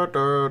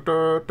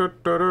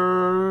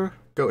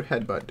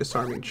headbutt,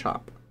 disarming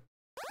chop.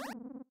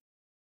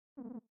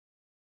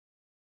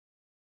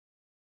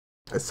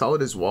 As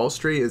solid as Wall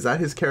Street? Is that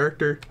his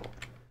character?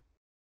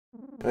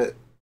 It's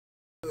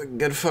a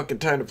good fucking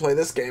time to play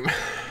this game.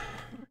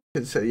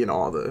 It's, you know,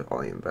 all the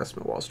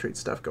investment Wall Street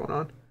stuff going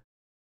on.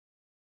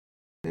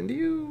 And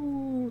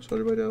you,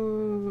 sorry about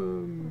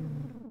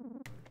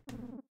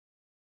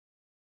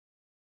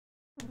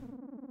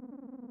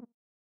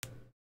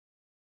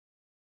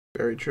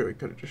Very true, he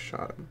could have just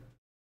shot him.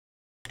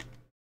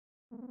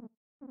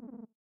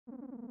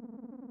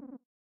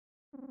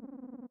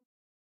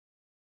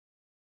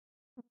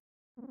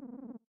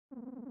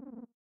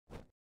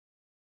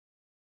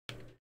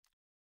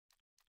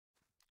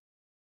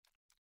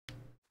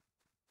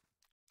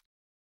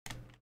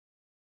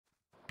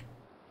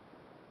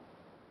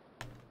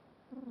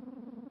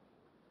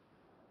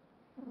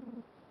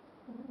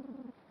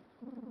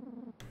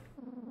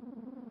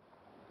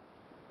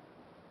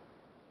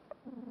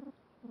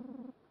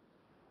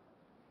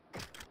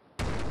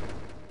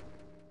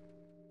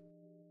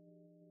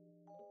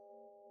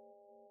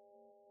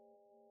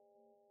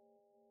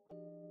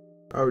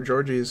 Oh,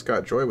 Georgie's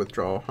got joy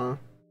withdrawal, huh?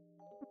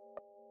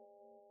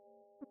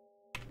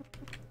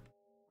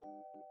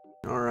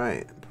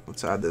 Alright,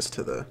 let's add this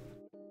to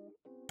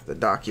the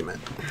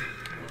document.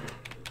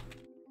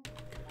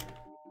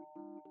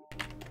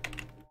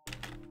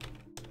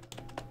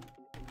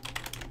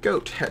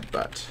 Goat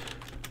headbutt.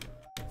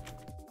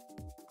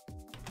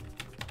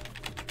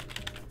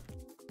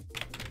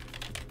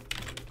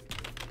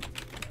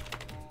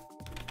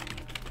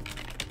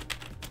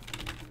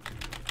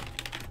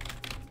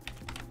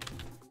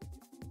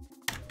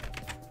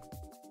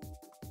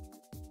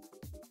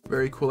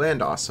 Very cool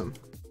and awesome.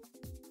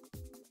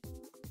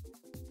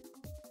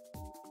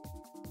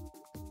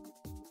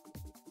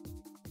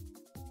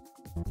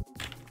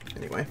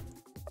 Anyway,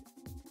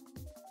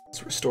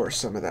 let's restore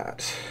some of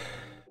that.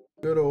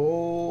 Good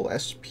ol'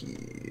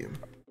 SP.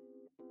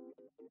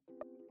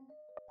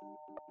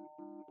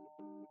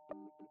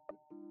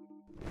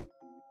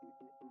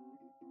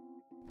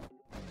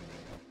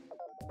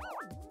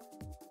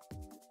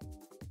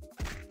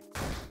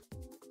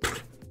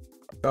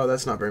 Oh,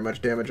 that's not very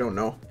much damage, oh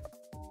no.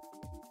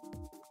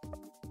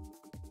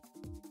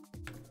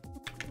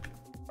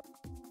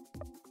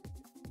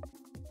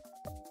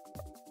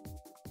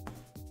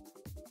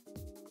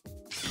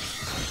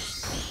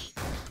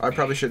 I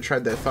probably should have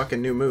tried that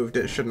fucking new move,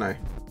 shouldn't I?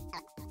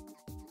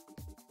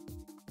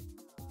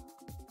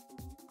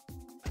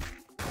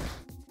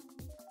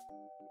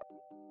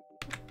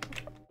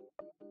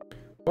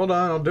 Hold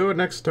on, I'll do it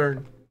next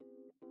turn.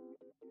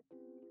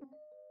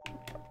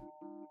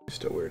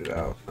 Still weirded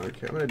out.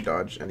 Okay, I'm gonna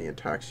dodge any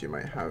attacks you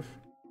might have.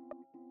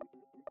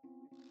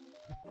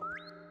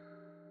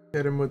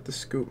 Hit him with the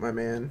scoop, my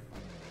man.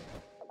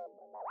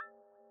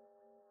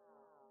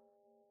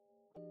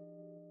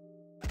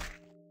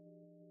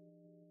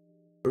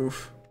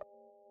 Oof.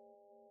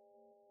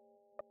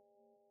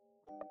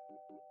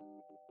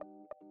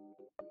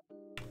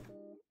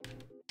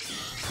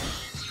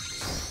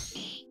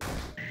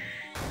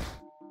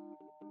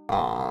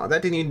 Aw,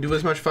 that didn't even do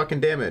as much fucking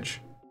damage.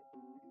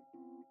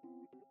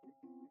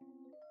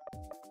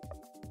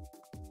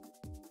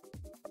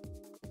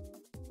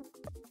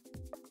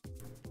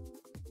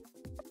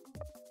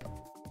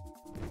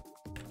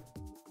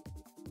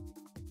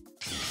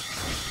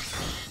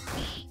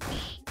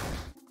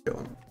 Kill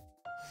him.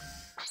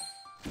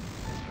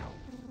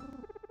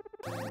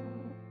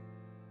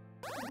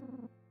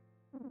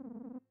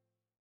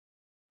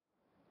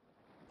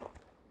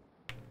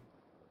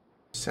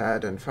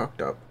 Sad and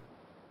fucked up.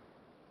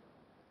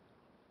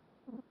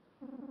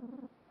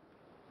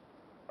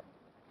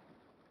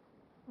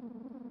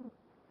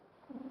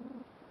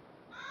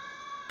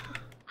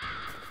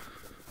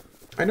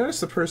 I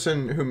noticed the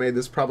person who made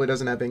this probably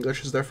doesn't have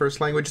English as their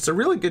first language. It's a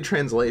really good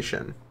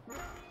translation.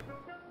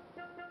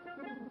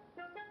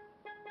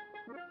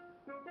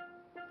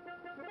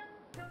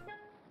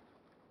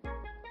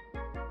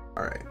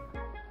 Alright.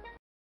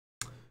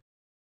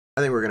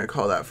 I think we're gonna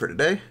call that for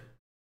today.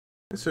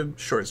 It's a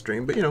short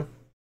stream, but you know,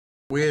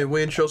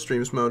 we in chill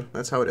streams mode.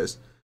 That's how it is.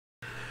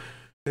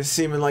 It's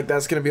seeming like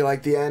that's gonna be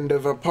like the end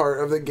of a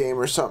part of the game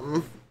or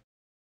something.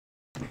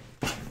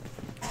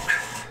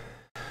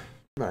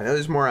 But I know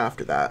there's more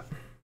after that.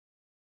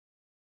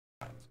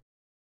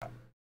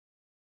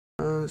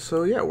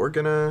 So yeah, we're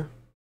gonna...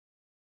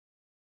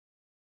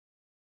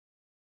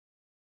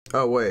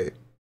 Oh, wait.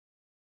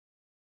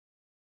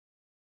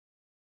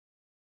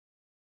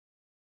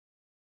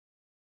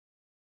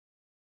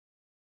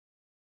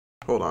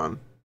 Hold on.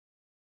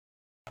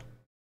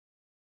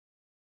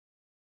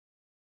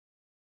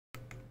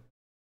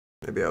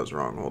 Maybe I was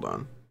wrong. Hold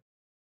on.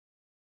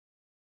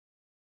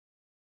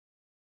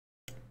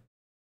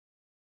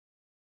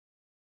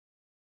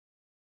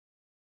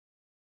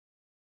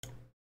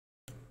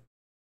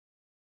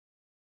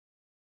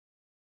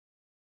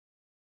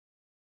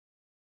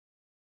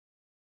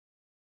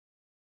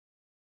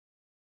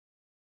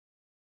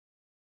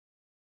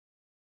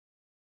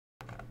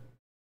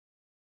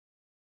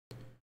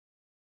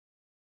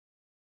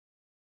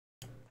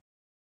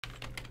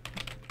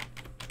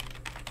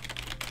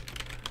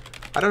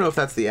 I don't know if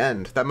that's the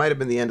end. That might have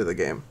been the end of the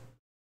game.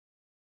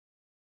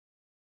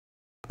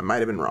 I might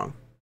have been wrong.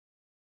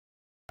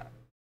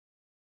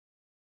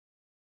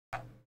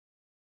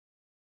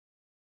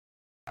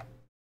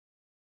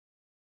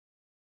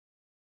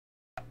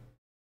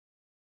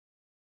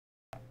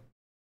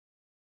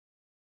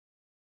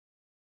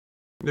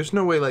 There's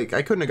no way, like,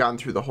 I couldn't have gotten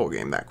through the whole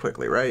game that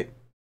quickly, right?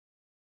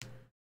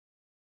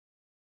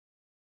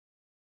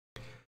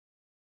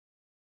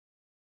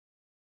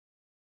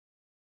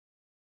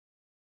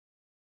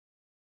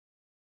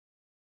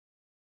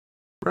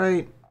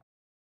 Right?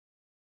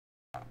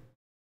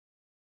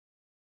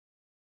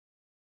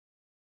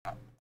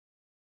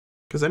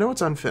 Because I know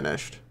it's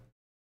unfinished.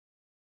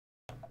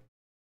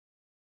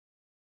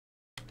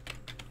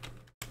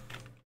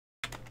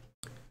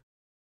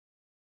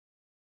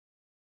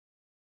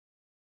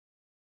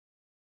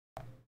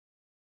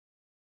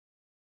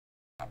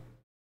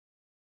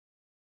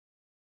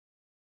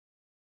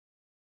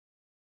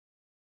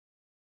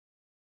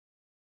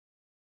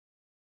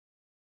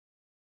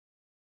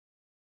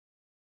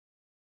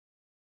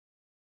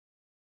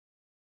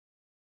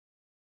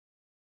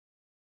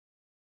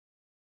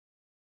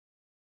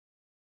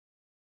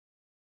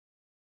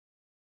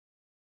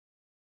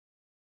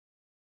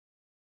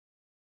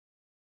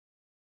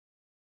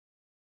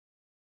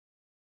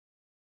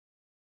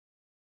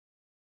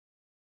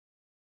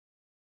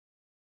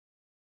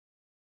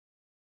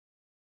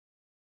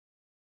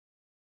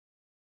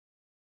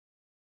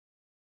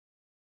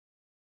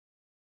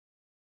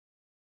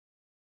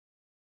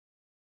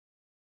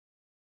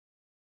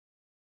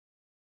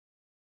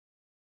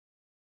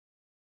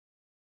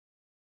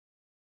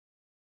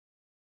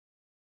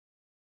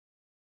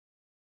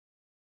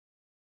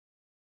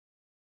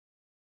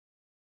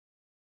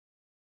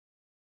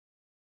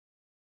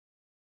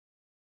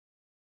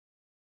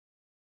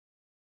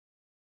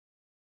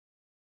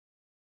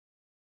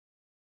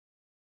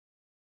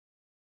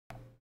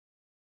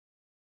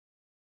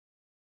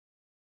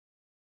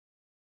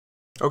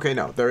 Okay,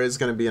 no, there is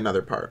going to be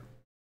another part.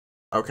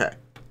 Okay.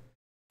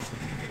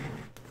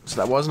 So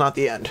that was not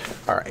the end.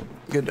 Alright,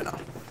 good to know.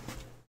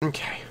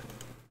 Okay.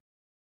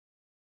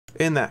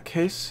 In that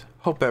case,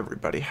 hope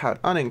everybody had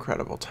an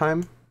incredible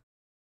time.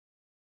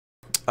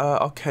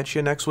 I'll catch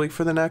you next week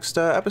for the next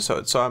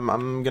episode. So I'm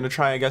going to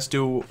try, I guess,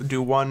 do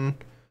one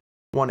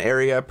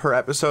area per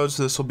episode.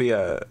 So this will be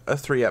a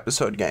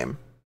 3-episode game,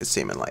 it's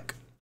seeming like.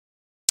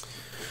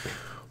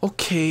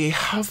 Okay,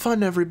 have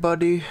fun,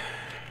 everybody.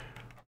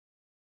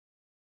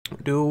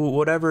 Do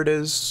whatever it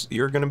is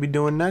you're going to be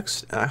doing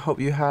next, and I hope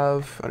you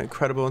have an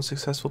incredible and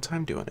successful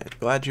time doing it.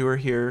 Glad you were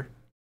here.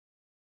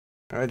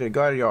 Glad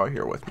you're all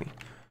here with me.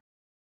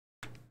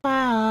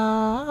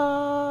 Wow.